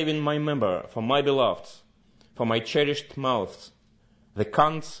be saving my member for my beloved, for my cherished mouths, the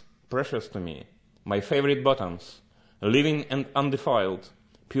cunts precious to me, my favorite bottoms, living and undefiled,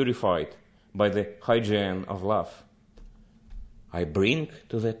 purified by the hygiene of love. I bring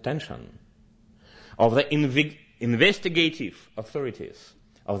to the attention of the investigative authorities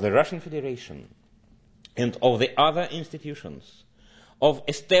of the Russian Federation and of the other institutions of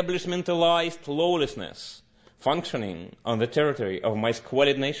establishmentalized lawlessness functioning on the territory of my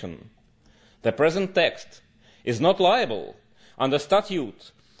squalid nation. The present text is not liable under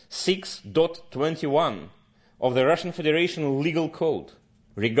Statute 6.21 of the Russian Federation Legal Code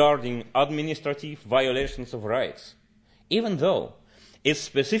regarding administrative violations of rights, even though it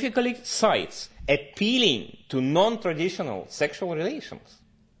specifically cites appealing to non-traditional sexual relations,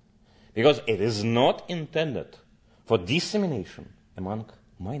 because it is not intended for dissemination among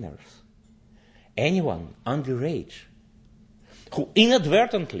minors. Anyone underage who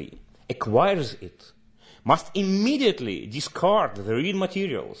inadvertently acquires it must immediately discard the real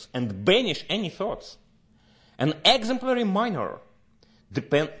materials and banish any thoughts. An exemplary minor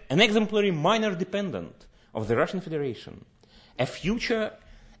dependent of the Russian Federation, a future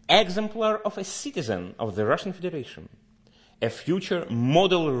exemplar of a citizen of the Russian Federation, a future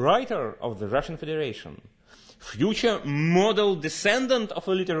model writer of the Russian Federation, future model descendant of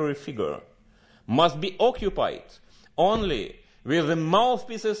a literary figure, must be occupied only with the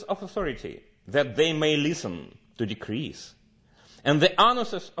mouthpieces of authority, that they may listen to decrees, and the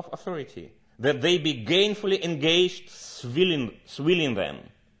anuses of authority, that they be gainfully engaged swilling them,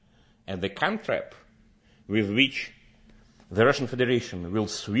 and the cantrip with which the Russian Federation will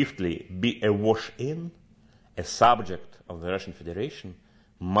swiftly be awash in, a subject of the Russian Federation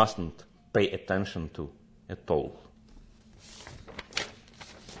mustn't pay attention to at all.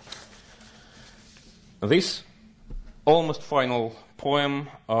 This almost final poem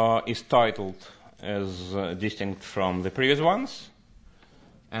is titled as distinct from the previous ones,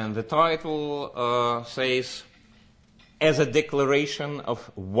 and the title says, "As a declaration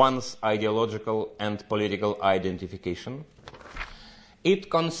of one's ideological and political identification."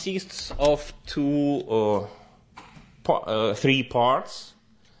 It consists of three parts.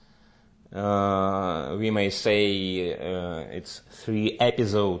 We may say it's 3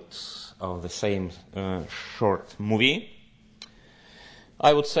 episodes of the same short movie.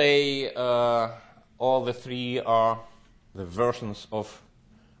 I would say all the 3 are the versions of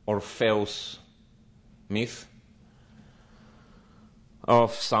Orpheus myth,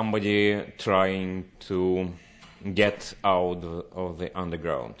 of somebody trying to get out of the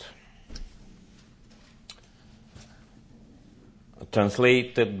underground.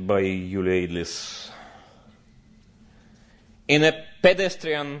 Translated by Yulia Idlis. In a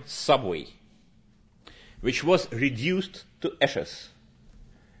pedestrian subway, which was reduced to ashes,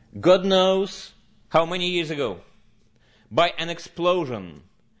 God knows how many years ago, by an explosion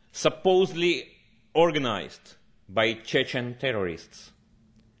supposedly organized by Chechen terrorists,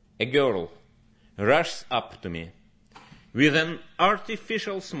 a girl rushes up to me with an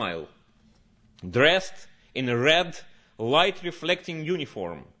artificial smile, dressed in a red, light-reflecting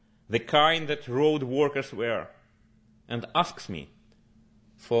uniform, the kind that road workers wear, and asks me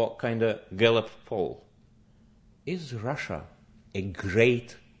for kind of Gallup poll, "Is Russia a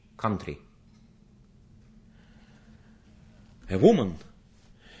great country?" A woman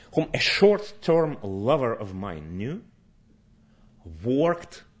whom a short-term lover of mine knew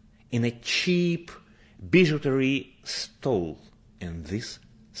worked in a cheap bijouterie stall in this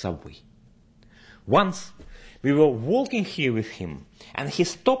subway. Once we were walking here with him, and he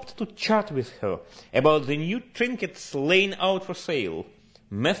stopped to chat with her about the new trinkets laying out for sale,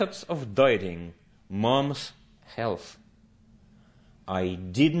 methods of dieting, mom's health. I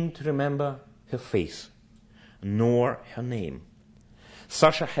didn't remember her face, nor her name.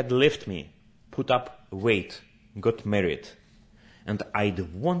 Sasha had left me, put up weight, got married, and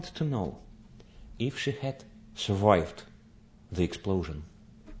I'd want to know if she had survived the explosion.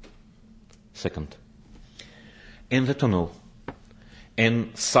 Second, in the tunnel,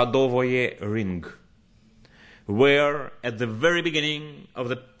 in Sadovoye Ring, where at the very beginning of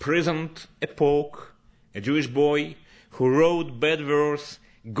the present epoch, a Jewish boy who wrote bad verse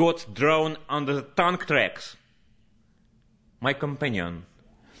got drowned under the tank tracks. My companion,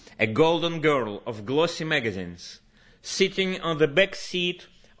 a golden girl of glossy magazines, sitting on the back seat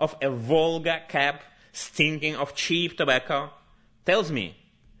of a Volga cab stinking of cheap tobacco, tells me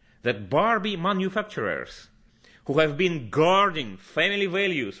that Barbie manufacturers, who have been guarding family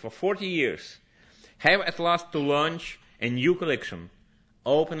values for 40 years, have at last to launch a new collection,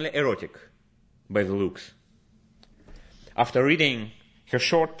 openly erotic by the looks. After reading her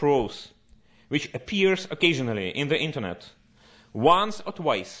short prose, which appears occasionally in the internet, once or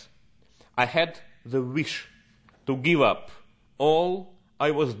twice I had the wish to give up all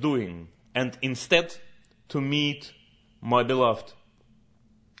I was doing and instead to meet my beloved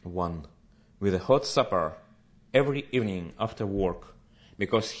one, with a hot supper every evening after work,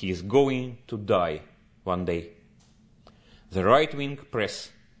 because he is going to die one day. The right-wing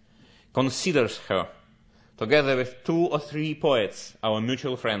press considers her, together with 2 or 3 poets, our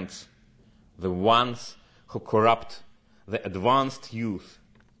mutual friends, the ones who corrupt the advanced youth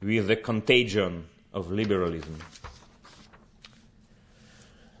with the contagion of liberalism.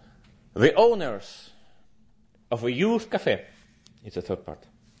 The owners of a youth cafe, it's a third part,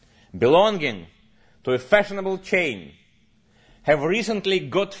 belonging to a fashionable chain, have recently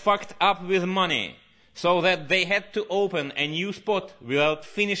got fucked up with money so that they had to open a new spot without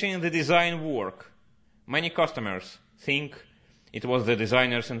finishing the design work. Many customers think it was the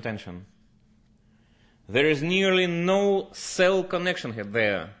designer's intention. There is nearly no cell connection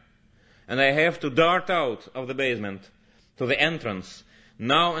there, and I have to dart out of the basement to the entrance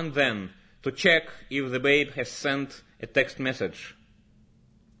now and then to check if the babe has sent a text message.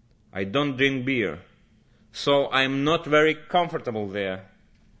 I don't drink beer, so I'm not very comfortable there.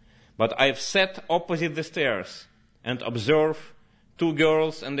 But I've sat opposite the stairs and observe 2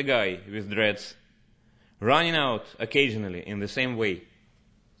 girls and a guy with dreads running out occasionally in the same way.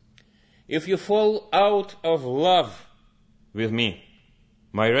 If you fall out of love with me,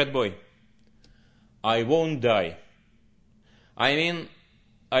 my red boy, I won't die. I mean,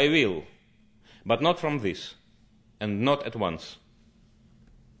 I will, but not from this, and not at once.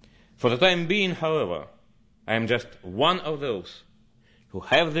 For the time being, however, I am just one of those who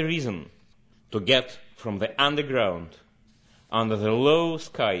have the reason to get from the underground under the low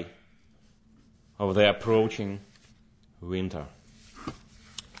sky of the approaching winter.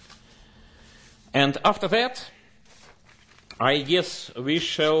 And after that, I guess we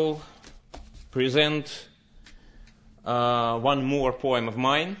shall present one more poem of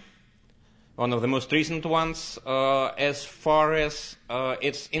mine, one of the most recent ones, as far as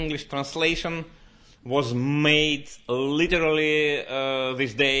its English translation was made literally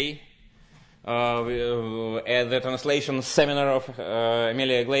this day at the translation seminar of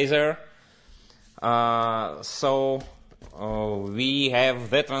Emilia Glazer. So we have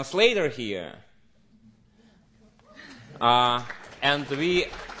the translator here. And we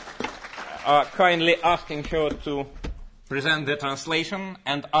are kindly asking her to present the translation,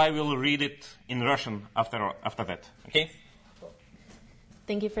 and I will read it in Russian after that. Okay?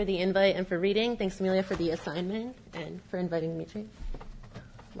 Thank you for the invite and for reading. Thanks, Amelia, for the assignment and for inviting Dmitry.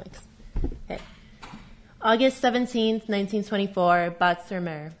 Thanks. Okay. August 17th, 1924, Bat sur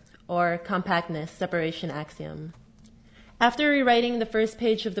Mer, or compactness, separation axiom. After rewriting the first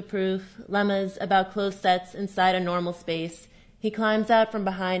page of the proof, lemmas about closed sets inside a normal space, he climbs out from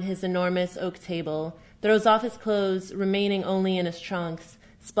behind his enormous oak table, throws off his clothes, remaining only in his trunks,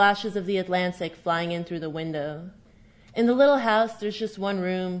 splashes of the Atlantic flying in through the window. In the little house, there's just one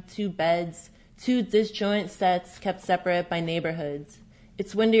room, 2 beds, 2 disjoint sets kept separate by neighborhoods.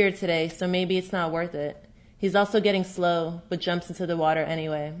 It's windier today, so maybe it's not worth it. He's also getting slow, but jumps into the water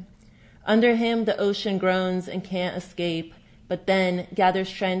anyway. Under him, the ocean groans and can't escape, but then gathers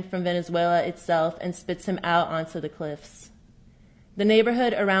strength from Venezuela itself and spits him out onto the cliffs. The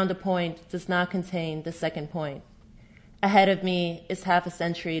neighborhood around a point does not contain the second point. Ahead of me is half a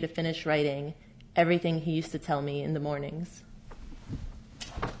century to finish writing everything he used to tell me in the mornings.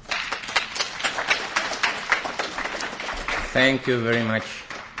 Thank you very much.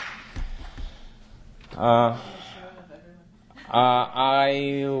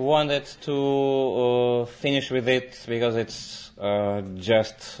 I wanted to finish with it because it's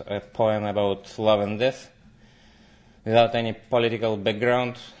just a poem about love and death, without any political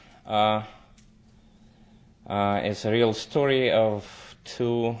background. It's a real story of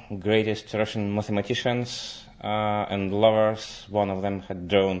 2 greatest Russian mathematicians and lovers. One of them had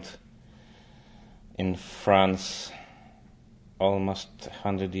drowned in France almost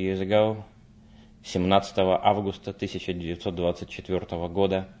 100 years ago. 17 августа 1924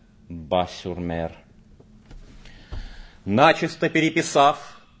 года, Бas-sur-Mer. Начисто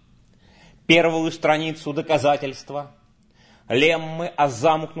переписав первую страницу доказательства, леммы о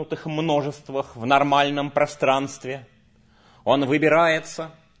замкнутых множествах в нормальном пространстве, он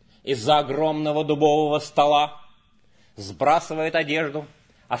выбирается из-за огромного дубового стола, сбрасывает одежду,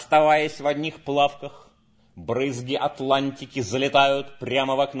 оставаясь в одних плавках, брызги Атлантики залетают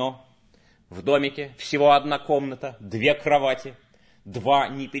прямо в окно. В домике всего 1 комната, 2 кровати, 2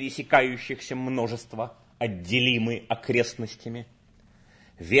 непересекающихся множества, отделимы окрестностями.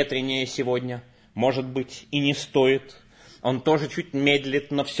 Ветренее сегодня, может быть, и не стоит. Он тоже чуть медлит,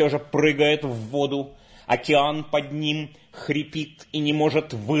 но все же прыгает в воду, Океан под ним хрипит и не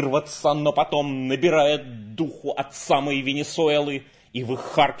может вырваться, но потом набирает духу от самой Венесуэлы и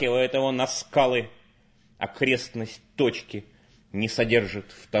выхаркивает его на скалы. Окрестность точки не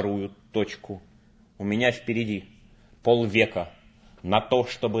содержит вторую точку. У меня впереди полвека на то,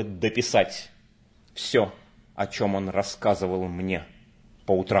 чтобы дописать все, о чем он рассказывал мне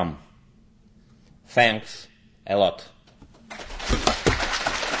по утрам. Thanks a lot.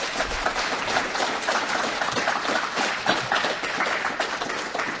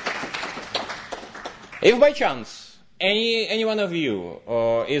 If by chance any one of you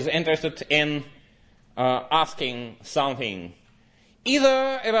is interested in asking something,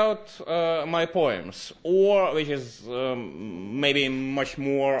 either about my poems or, which is maybe much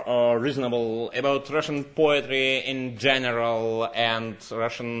more reasonable, about Russian poetry in general and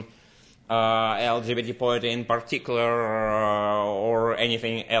Russian LGBT poetry in particular, or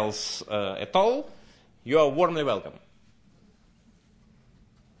anything else at all, you are warmly welcome.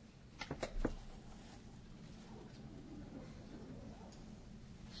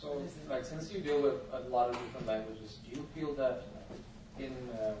 So, like, since you deal with a lot of different languages, do you feel that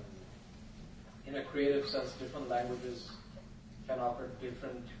in a creative sense, different languages can offer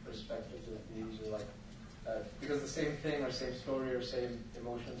different perspectives of views, or like, because the same thing or same story or same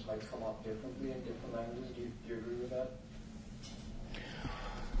emotions might come up differently in different languages? Do you agree with that?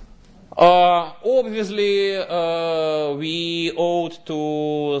 Obviously, we owed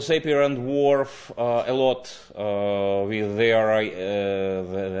to Sapir and Worf a lot with their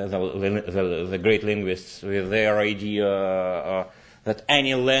the great linguists, with their idea that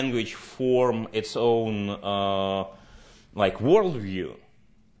any language form its own like worldview,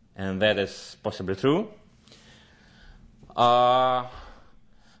 and that is possibly true.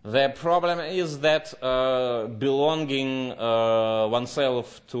 The problem is that belonging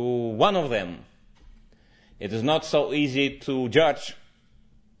oneself to one of them, it is not so easy to judge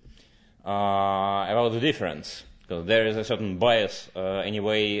about the difference, because there is a certain bias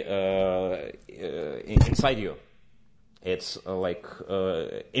anyway inside you. It's like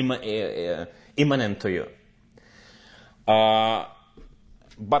immanent to you.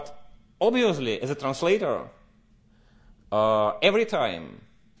 But obviously, as a translator, every time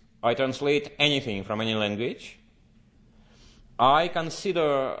I translate anything from any language, I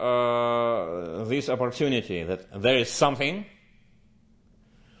consider this opportunity that there is something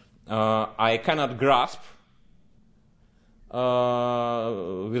I cannot grasp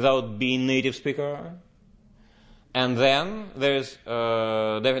without being native speaker, and then there is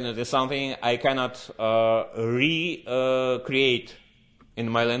definitely something I cannot recreate in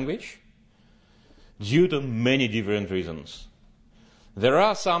my language due to many different reasons. There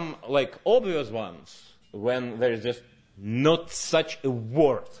are some like obvious ones when there is just not such a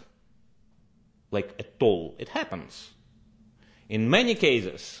word, like at all. It happens. In many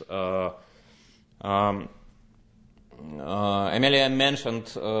cases, Amelia mentioned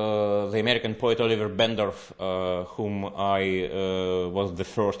the American poet Oliver Bendorf, whom I was the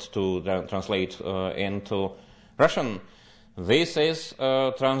first to translate into Russian. This is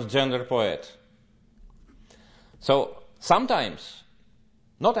a transgender poet. So sometimes,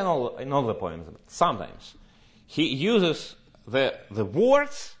 not in all the poems, but sometimes, he uses the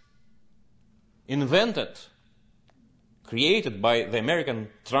words invented, created by the American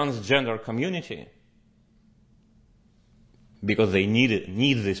transgender community, because they need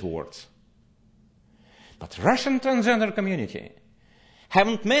these words. But Russian transgender community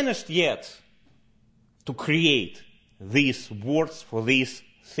haven't managed yet to create these words for these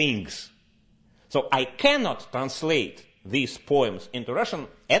things. So I cannot translate these poems into Russian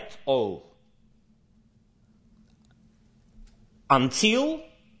at all until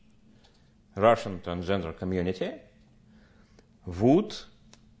Russian transgender community would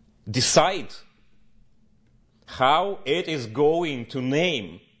decide how it is going to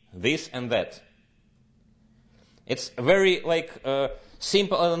name this and that. It's a very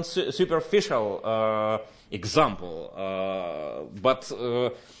simple and superficial example, but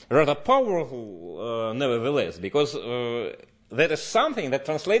rather powerful nevertheless, because that is something that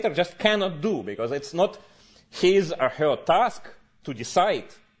translator just cannot do, because it's not his or her task to decide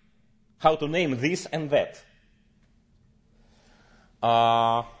how to name this and that.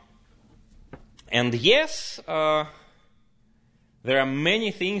 And yes, there are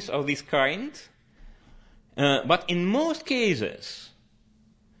many things of this kind, but in most cases,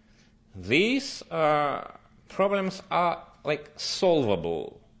 these problems are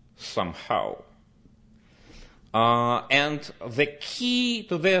solvable somehow. And the key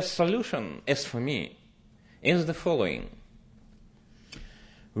to their solution, as for me, is the following.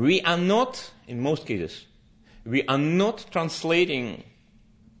 We are not in most cases, we are not translating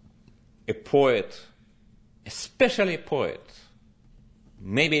a poet, especially a poet.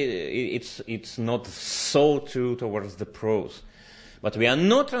 Maybe it's not so true towards the prose, but we are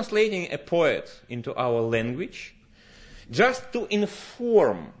not translating a poet into our language just to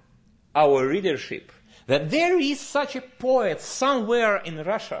inform our readership that there is such a poet somewhere in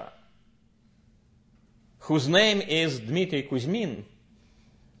Russia whose name is Dmitry Kusmin.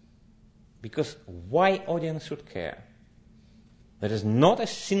 Because why audience should care? There is not a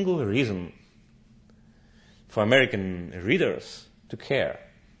single reason for American readers to care.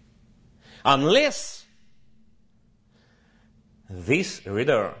 Unless this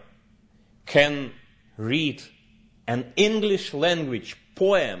reader can read an English language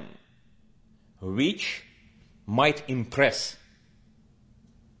poem which might impress.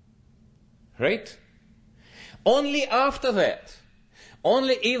 Right? Only after that,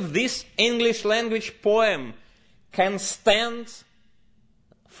 only if this English language poem can stand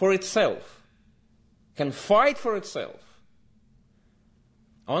for itself, can fight for itself,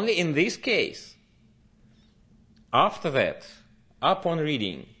 only in this case, after that, upon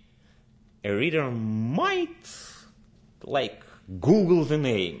reading, a reader might, Google the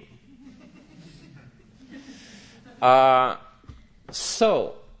name.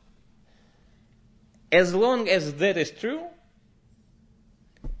 So, as long as that is true,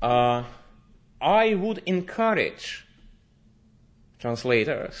 I would encourage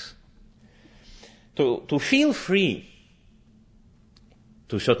translators to feel free,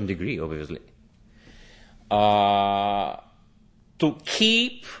 to a certain degree, obviously, to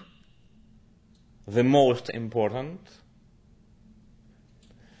keep the most important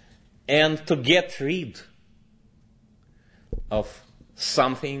and to get rid of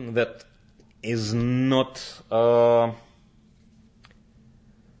something that is not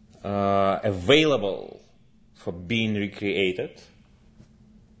available for being recreated.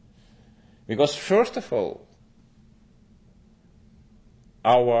 Because first of all,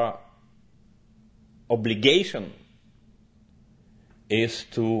 our obligation is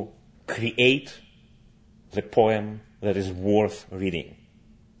to create the poem that is worth reading,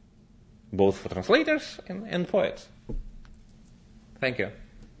 both for translators and poets. Thank you.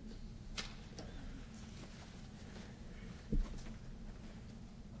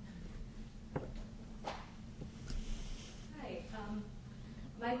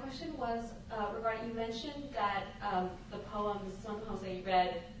 My question was regarding, you mentioned that the poems, some poems that you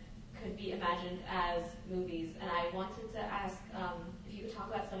read could be imagined as movies, and I wanted to ask if you could talk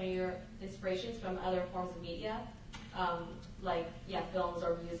about some of your inspirations from other forms of media, films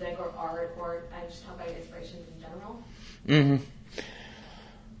or music or art, or just talk about your inspirations in general. Mm-hmm.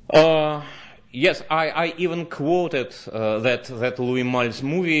 Yes, I even quoted that Louis Malle's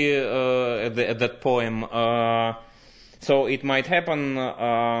movie at that poem. So it might happen,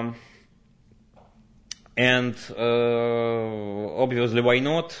 and obviously why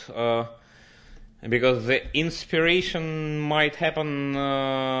not? Because the inspiration might happen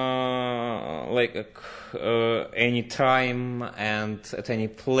any time and at any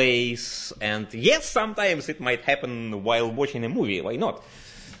place, and yes, sometimes it might happen while watching a movie. Why not?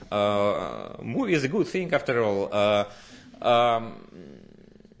 Movie is a good thing after all.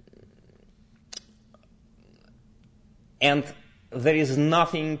 And there is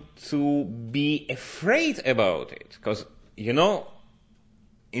nothing to be afraid about it, because, in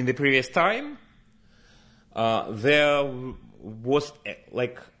the previous time, there was a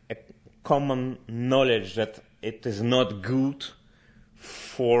common knowledge that it is not good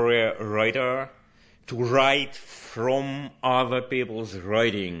for a writer to write from other people's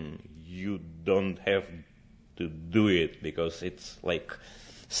writing. You don't have to do it because it's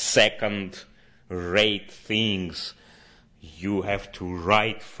second-rate things. You have to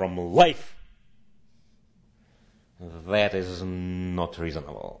write from life. That is not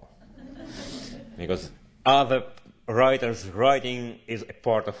reasonable. Because other writers' writing is a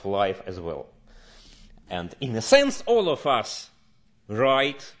part of life as well. And in a sense, all of us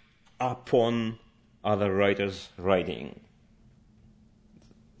write upon other writers' writing.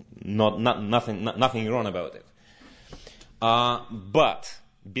 Nothing wrong about it. But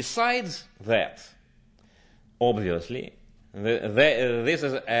besides that, obviously, this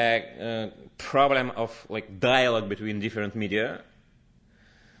is a problem of dialogue between different media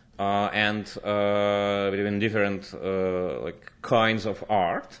and between different kinds of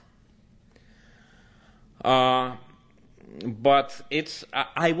art. But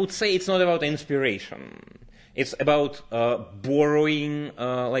I would say it's not about inspiration. It's about borrowing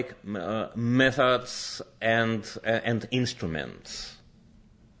methods and instruments.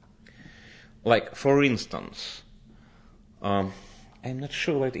 Like, for instance, I'm not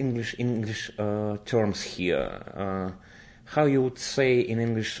sure what English terms here. How you would say in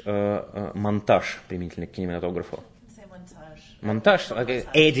English монтаж применительно к кинематографу? Say montage. Montage, like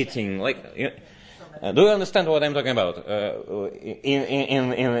editing, like. Do you understand what I'm talking about?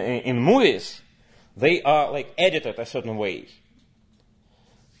 In movies, they are like edited a certain way.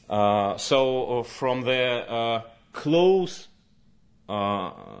 So from the close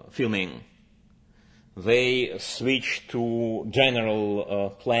filming, they switch to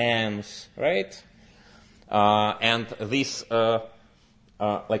general plans, right? And this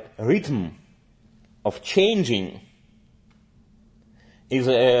like rhythm of changing is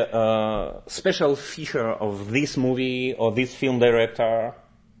a special feature of this movie or this film director,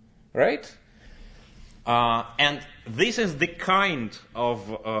 right? And this is the kind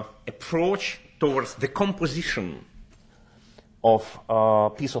of approach towards the composition of a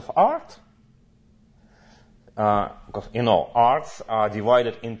piece of art. Because, arts are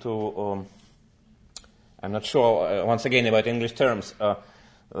divided into, I'm not sure, once again, about English terms,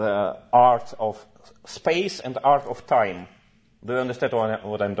 the art of space and art of time. Do you understand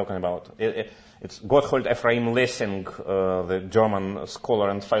what I'm talking about? It's Gotthold Ephraim Lessing, the German scholar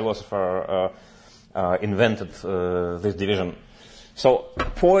and philosopher, invented this division. So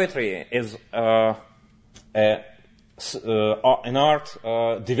poetry is an art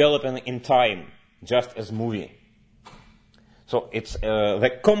developing in time, just as movie. So it's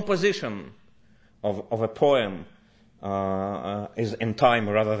the composition of a poem is in time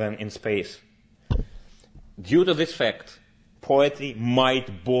rather than in space. Due to this fact, poetry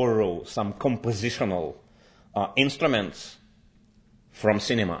might borrow some compositional instruments from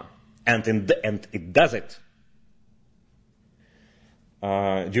cinema, and it does it.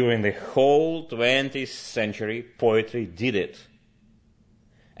 During the whole 20th century, poetry did it,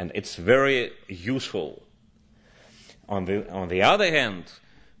 and it's very useful. On the other hand,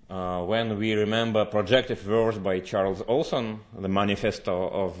 when we remember projective verse by Charles Olson, the manifesto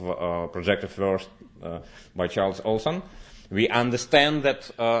of projective verse by Charles Olson, we understand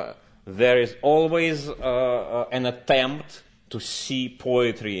that there is always an attempt to see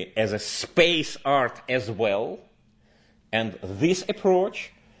poetry as a space art as well, and this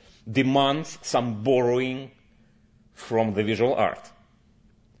approach demands some borrowing from the visual art.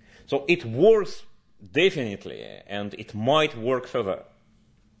 So it works definitely, and it might work further.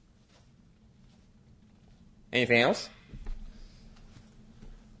 Anything else?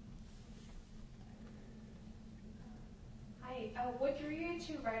 What drew you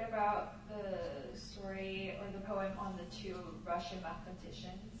to write about the story or the poem on the two Russian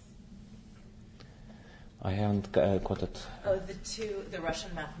mathematicians? I haven't got it. Oh, the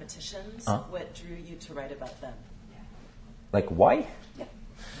Russian mathematicians. What drew you to write about them? Yeah. Like why? Yeah.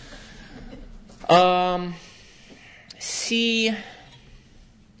 See,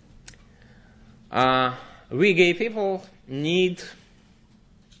 we gay people need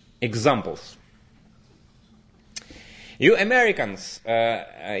examples. You Americans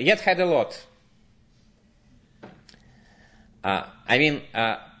yet had a lot.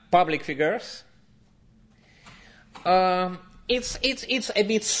 Public figures. It's a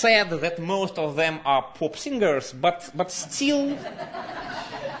bit sad that most of them are pop singers, but still,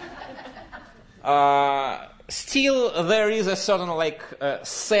 still there is a certain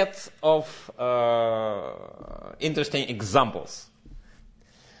set of interesting examples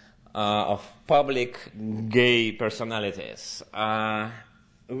of public gay personalities.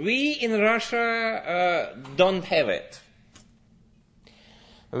 We in Russia don't have it.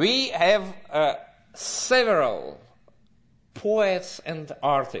 We have several poets and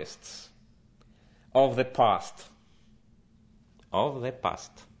artists of the past.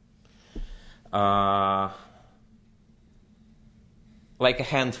 Like a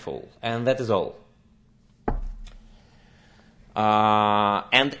handful, and that is all.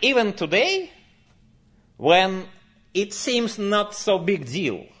 And even today, when it seems not so big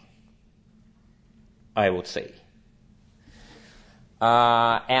deal, I would say.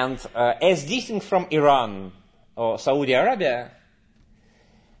 As distinct from Iran or Saudi Arabia,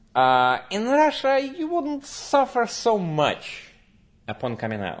 in Russia you wouldn't suffer so much upon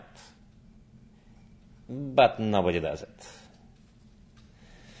coming out. But nobody does it.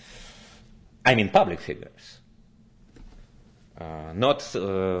 I mean public figures. Not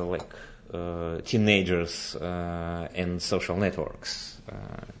teenagers in social networks.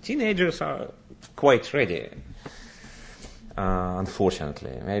 Teenagers are quite ready.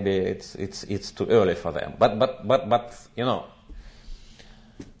 Unfortunately, maybe it's too early for them. But you know.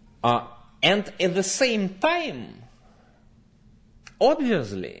 And at the same time,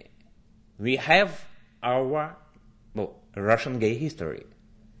 obviously, we have our Russian gay history.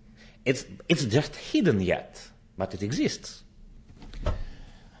 It's just hidden yet, but it exists.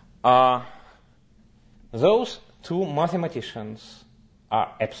 Those two mathematicians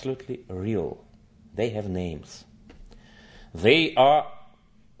are absolutely real. They have names. They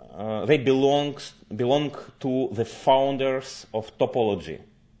belong to the founders of topology.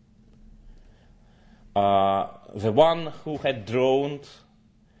 The one who had drawn,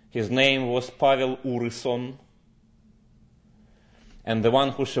 his name was Pavel Urysohn, and the one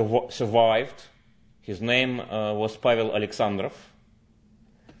who survived, his name was Pavel Alexandrov.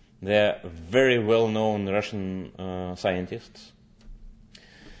 They're very well-known Russian scientists.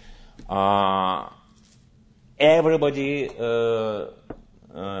 Everybody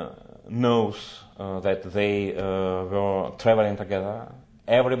knows that they were traveling together.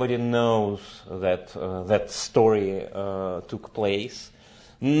 Everybody knows that that story took place.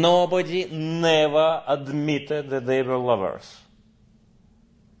 Nobody never admitted that they were lovers.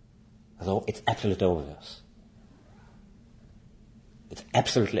 Though it's absolutely obvious. It's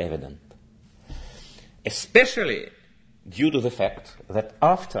absolutely evident. Especially due to the fact that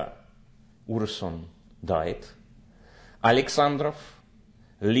after Urysohn died, Alexandrov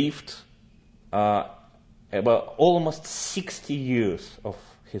lived about almost 60 years of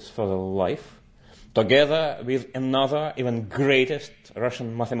his further life, together with another even greatest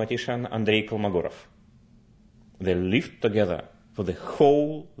Russian mathematician, Andrei Kolmogorov. They lived together for the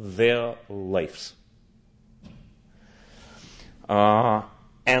whole their lives.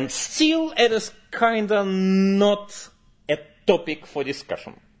 And still it is kind of not a topic for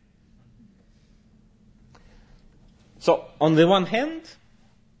discussion. So, on the one hand,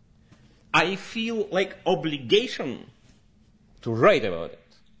 I feel like obligation to write about it.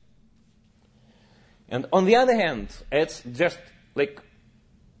 And on the other hand, it's just like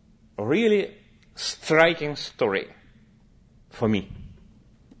a really striking story for me.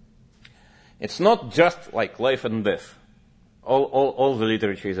 It's not just like life and death. All the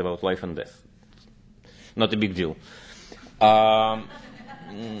literature is about life and death. Not a big deal.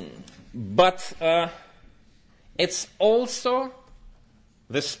 But it's also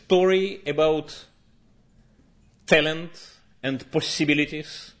the story about talent and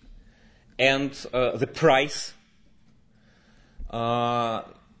possibilities and the price.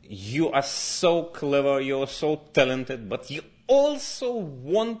 You are so clever, you are so talented, but you also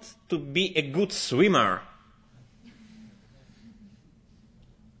want to be a good swimmer.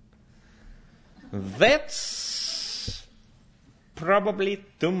 That's probably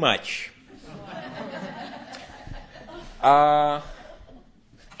too much. And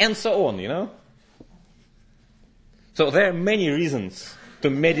so on, you know? So there are many reasons to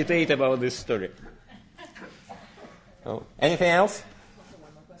meditate about this story. Oh, anything else?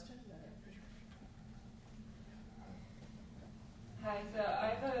 One more question. Hi, so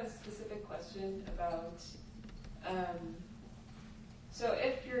I have a specific question about, so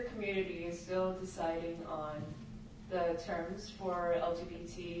if your community is still deciding on the terms for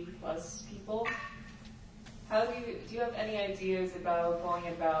LGBT plus people, do you have any ideas about going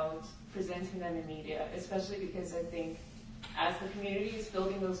about presenting them in media, especially because I think as the community is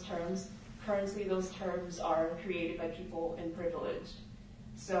building those terms, currently those terms are created by people in privilege.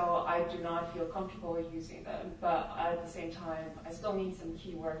 So I do not feel comfortable using them, but at the same time, I still need some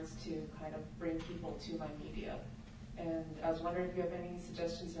keywords to kind of bring people to my media. And I was wondering if you have any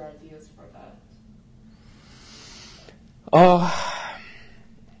suggestions or ideas for that.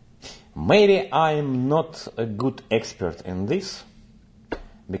 Maybe I'm not a good expert in this,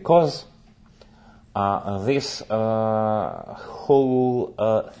 because this whole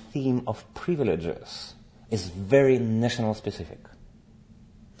theme of privileges is very national specific.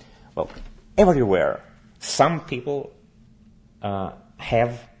 Well, everywhere, some people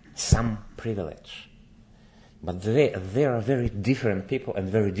have some privilege, but there are very different people and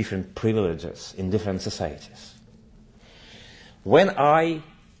very different privileges in different societies. When I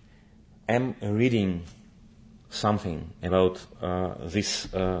am reading something about this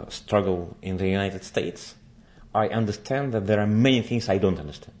struggle in the United States, I understand that there are many things I don't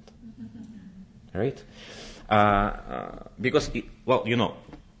understand. Right? Because,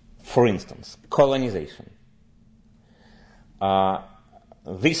 for instance, colonization.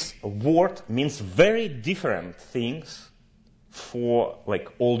 This word means very different things for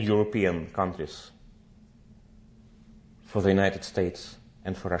all European countries, for the United States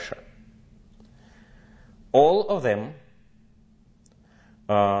and for Russia. All of them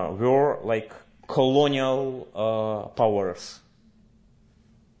were colonial powers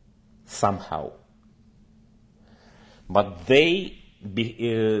somehow. But they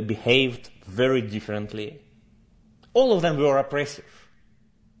behaved very differently. All of them were oppressive,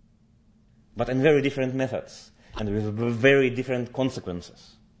 but in very different methods and with very different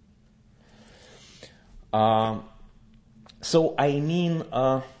consequences. So I mean,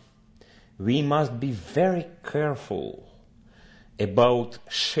 we must be very careful about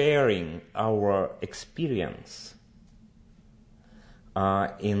sharing our experience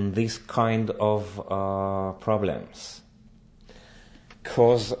in this kind of problems,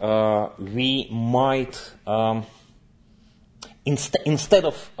 because we might, instead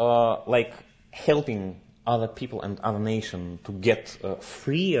of like helping other people and other nations to get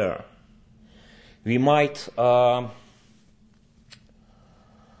freer, we might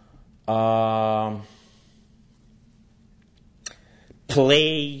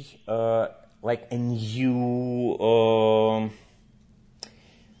play like a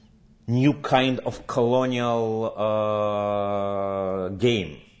new kind of colonial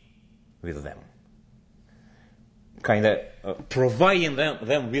game with them, kind of providing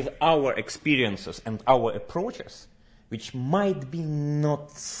them with our experiences and our approaches, which might be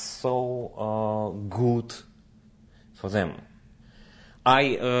not so good for them. I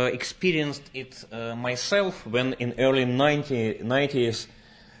experienced it myself when in early 90s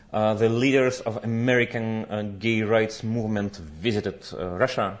the leaders of American gay rights movement visited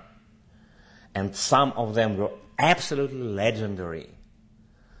Russia, and some of them were absolutely legendary,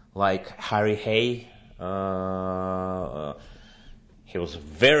 like Harry Hay. He was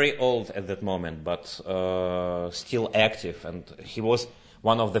very old at that moment, but still active, and he was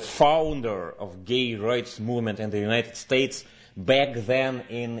one of the founder of gay rights movement in the United States back then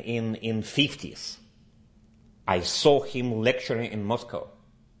in 50s. I saw him lecturing in Moscow.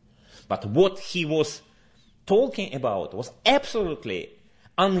 But what he was talking about was absolutely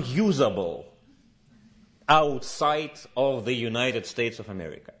unusable outside of the United States of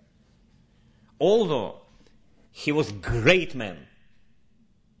America. Although he was a great man,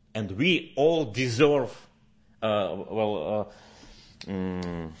 and we all deserve, he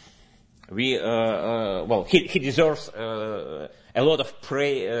deserves a lot of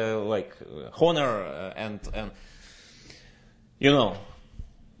honor and you know.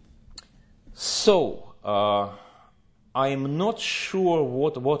 So I'm not sure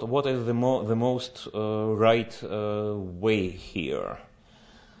what is the most right way here.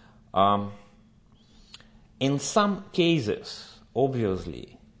 In some cases,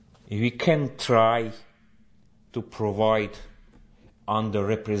 obviously, we can try to provide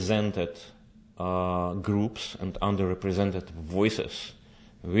underrepresented groups and underrepresented voices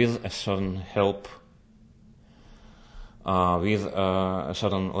with a certain help, with a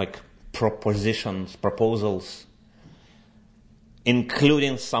certain proposals,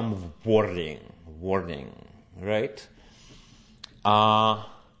 including some wording, right? But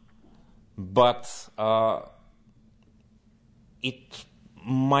it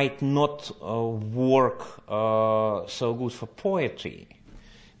might not work so good for poetry,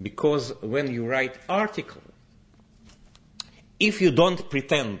 because when you write article, if you don't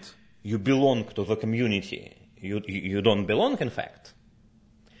pretend you belong to the community, you don't belong, in fact.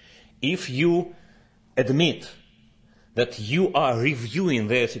 If you admit that you are reviewing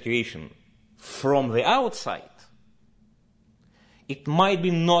their situation from the outside, it might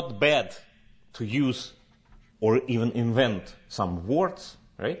be not bad to use or even invent some words,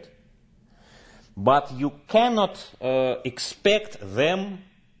 right? But you cannot expect them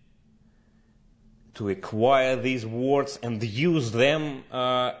to acquire these words and use them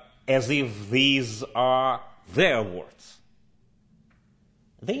as if these are their words.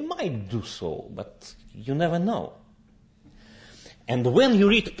 They might do so, but you never know. And when you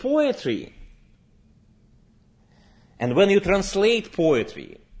read poetry, and when you translate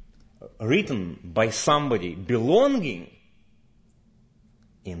poetry written by somebody belonging,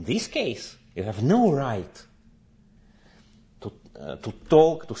 in this case, you have no right to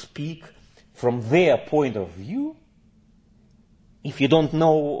talk, to speak from their point of view if you don't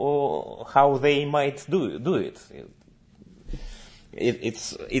know how they might do it.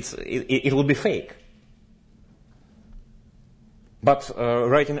 It will be fake. But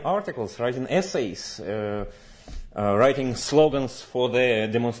writing articles, writing essays, writing slogans for the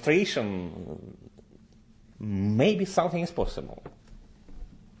demonstration, maybe something is possible.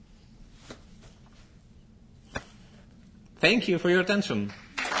 Thank you for your attention.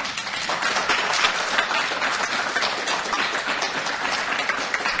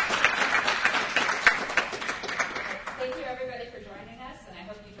 Thank you, everybody, for joining us, and I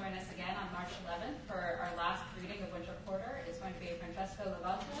hope you join us again on March 11th for our last reading of Winter Quarter. It's going to be Francesco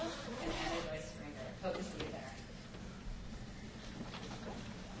Levanto and Anna Joyce Springer. Hope to see you there.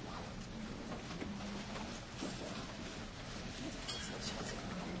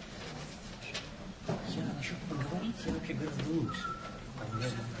 когда вообще грызут.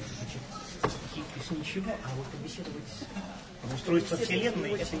 С ничего, а вот побеседовать с устройством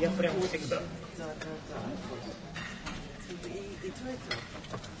Вселенной, это я прям всегда. Да.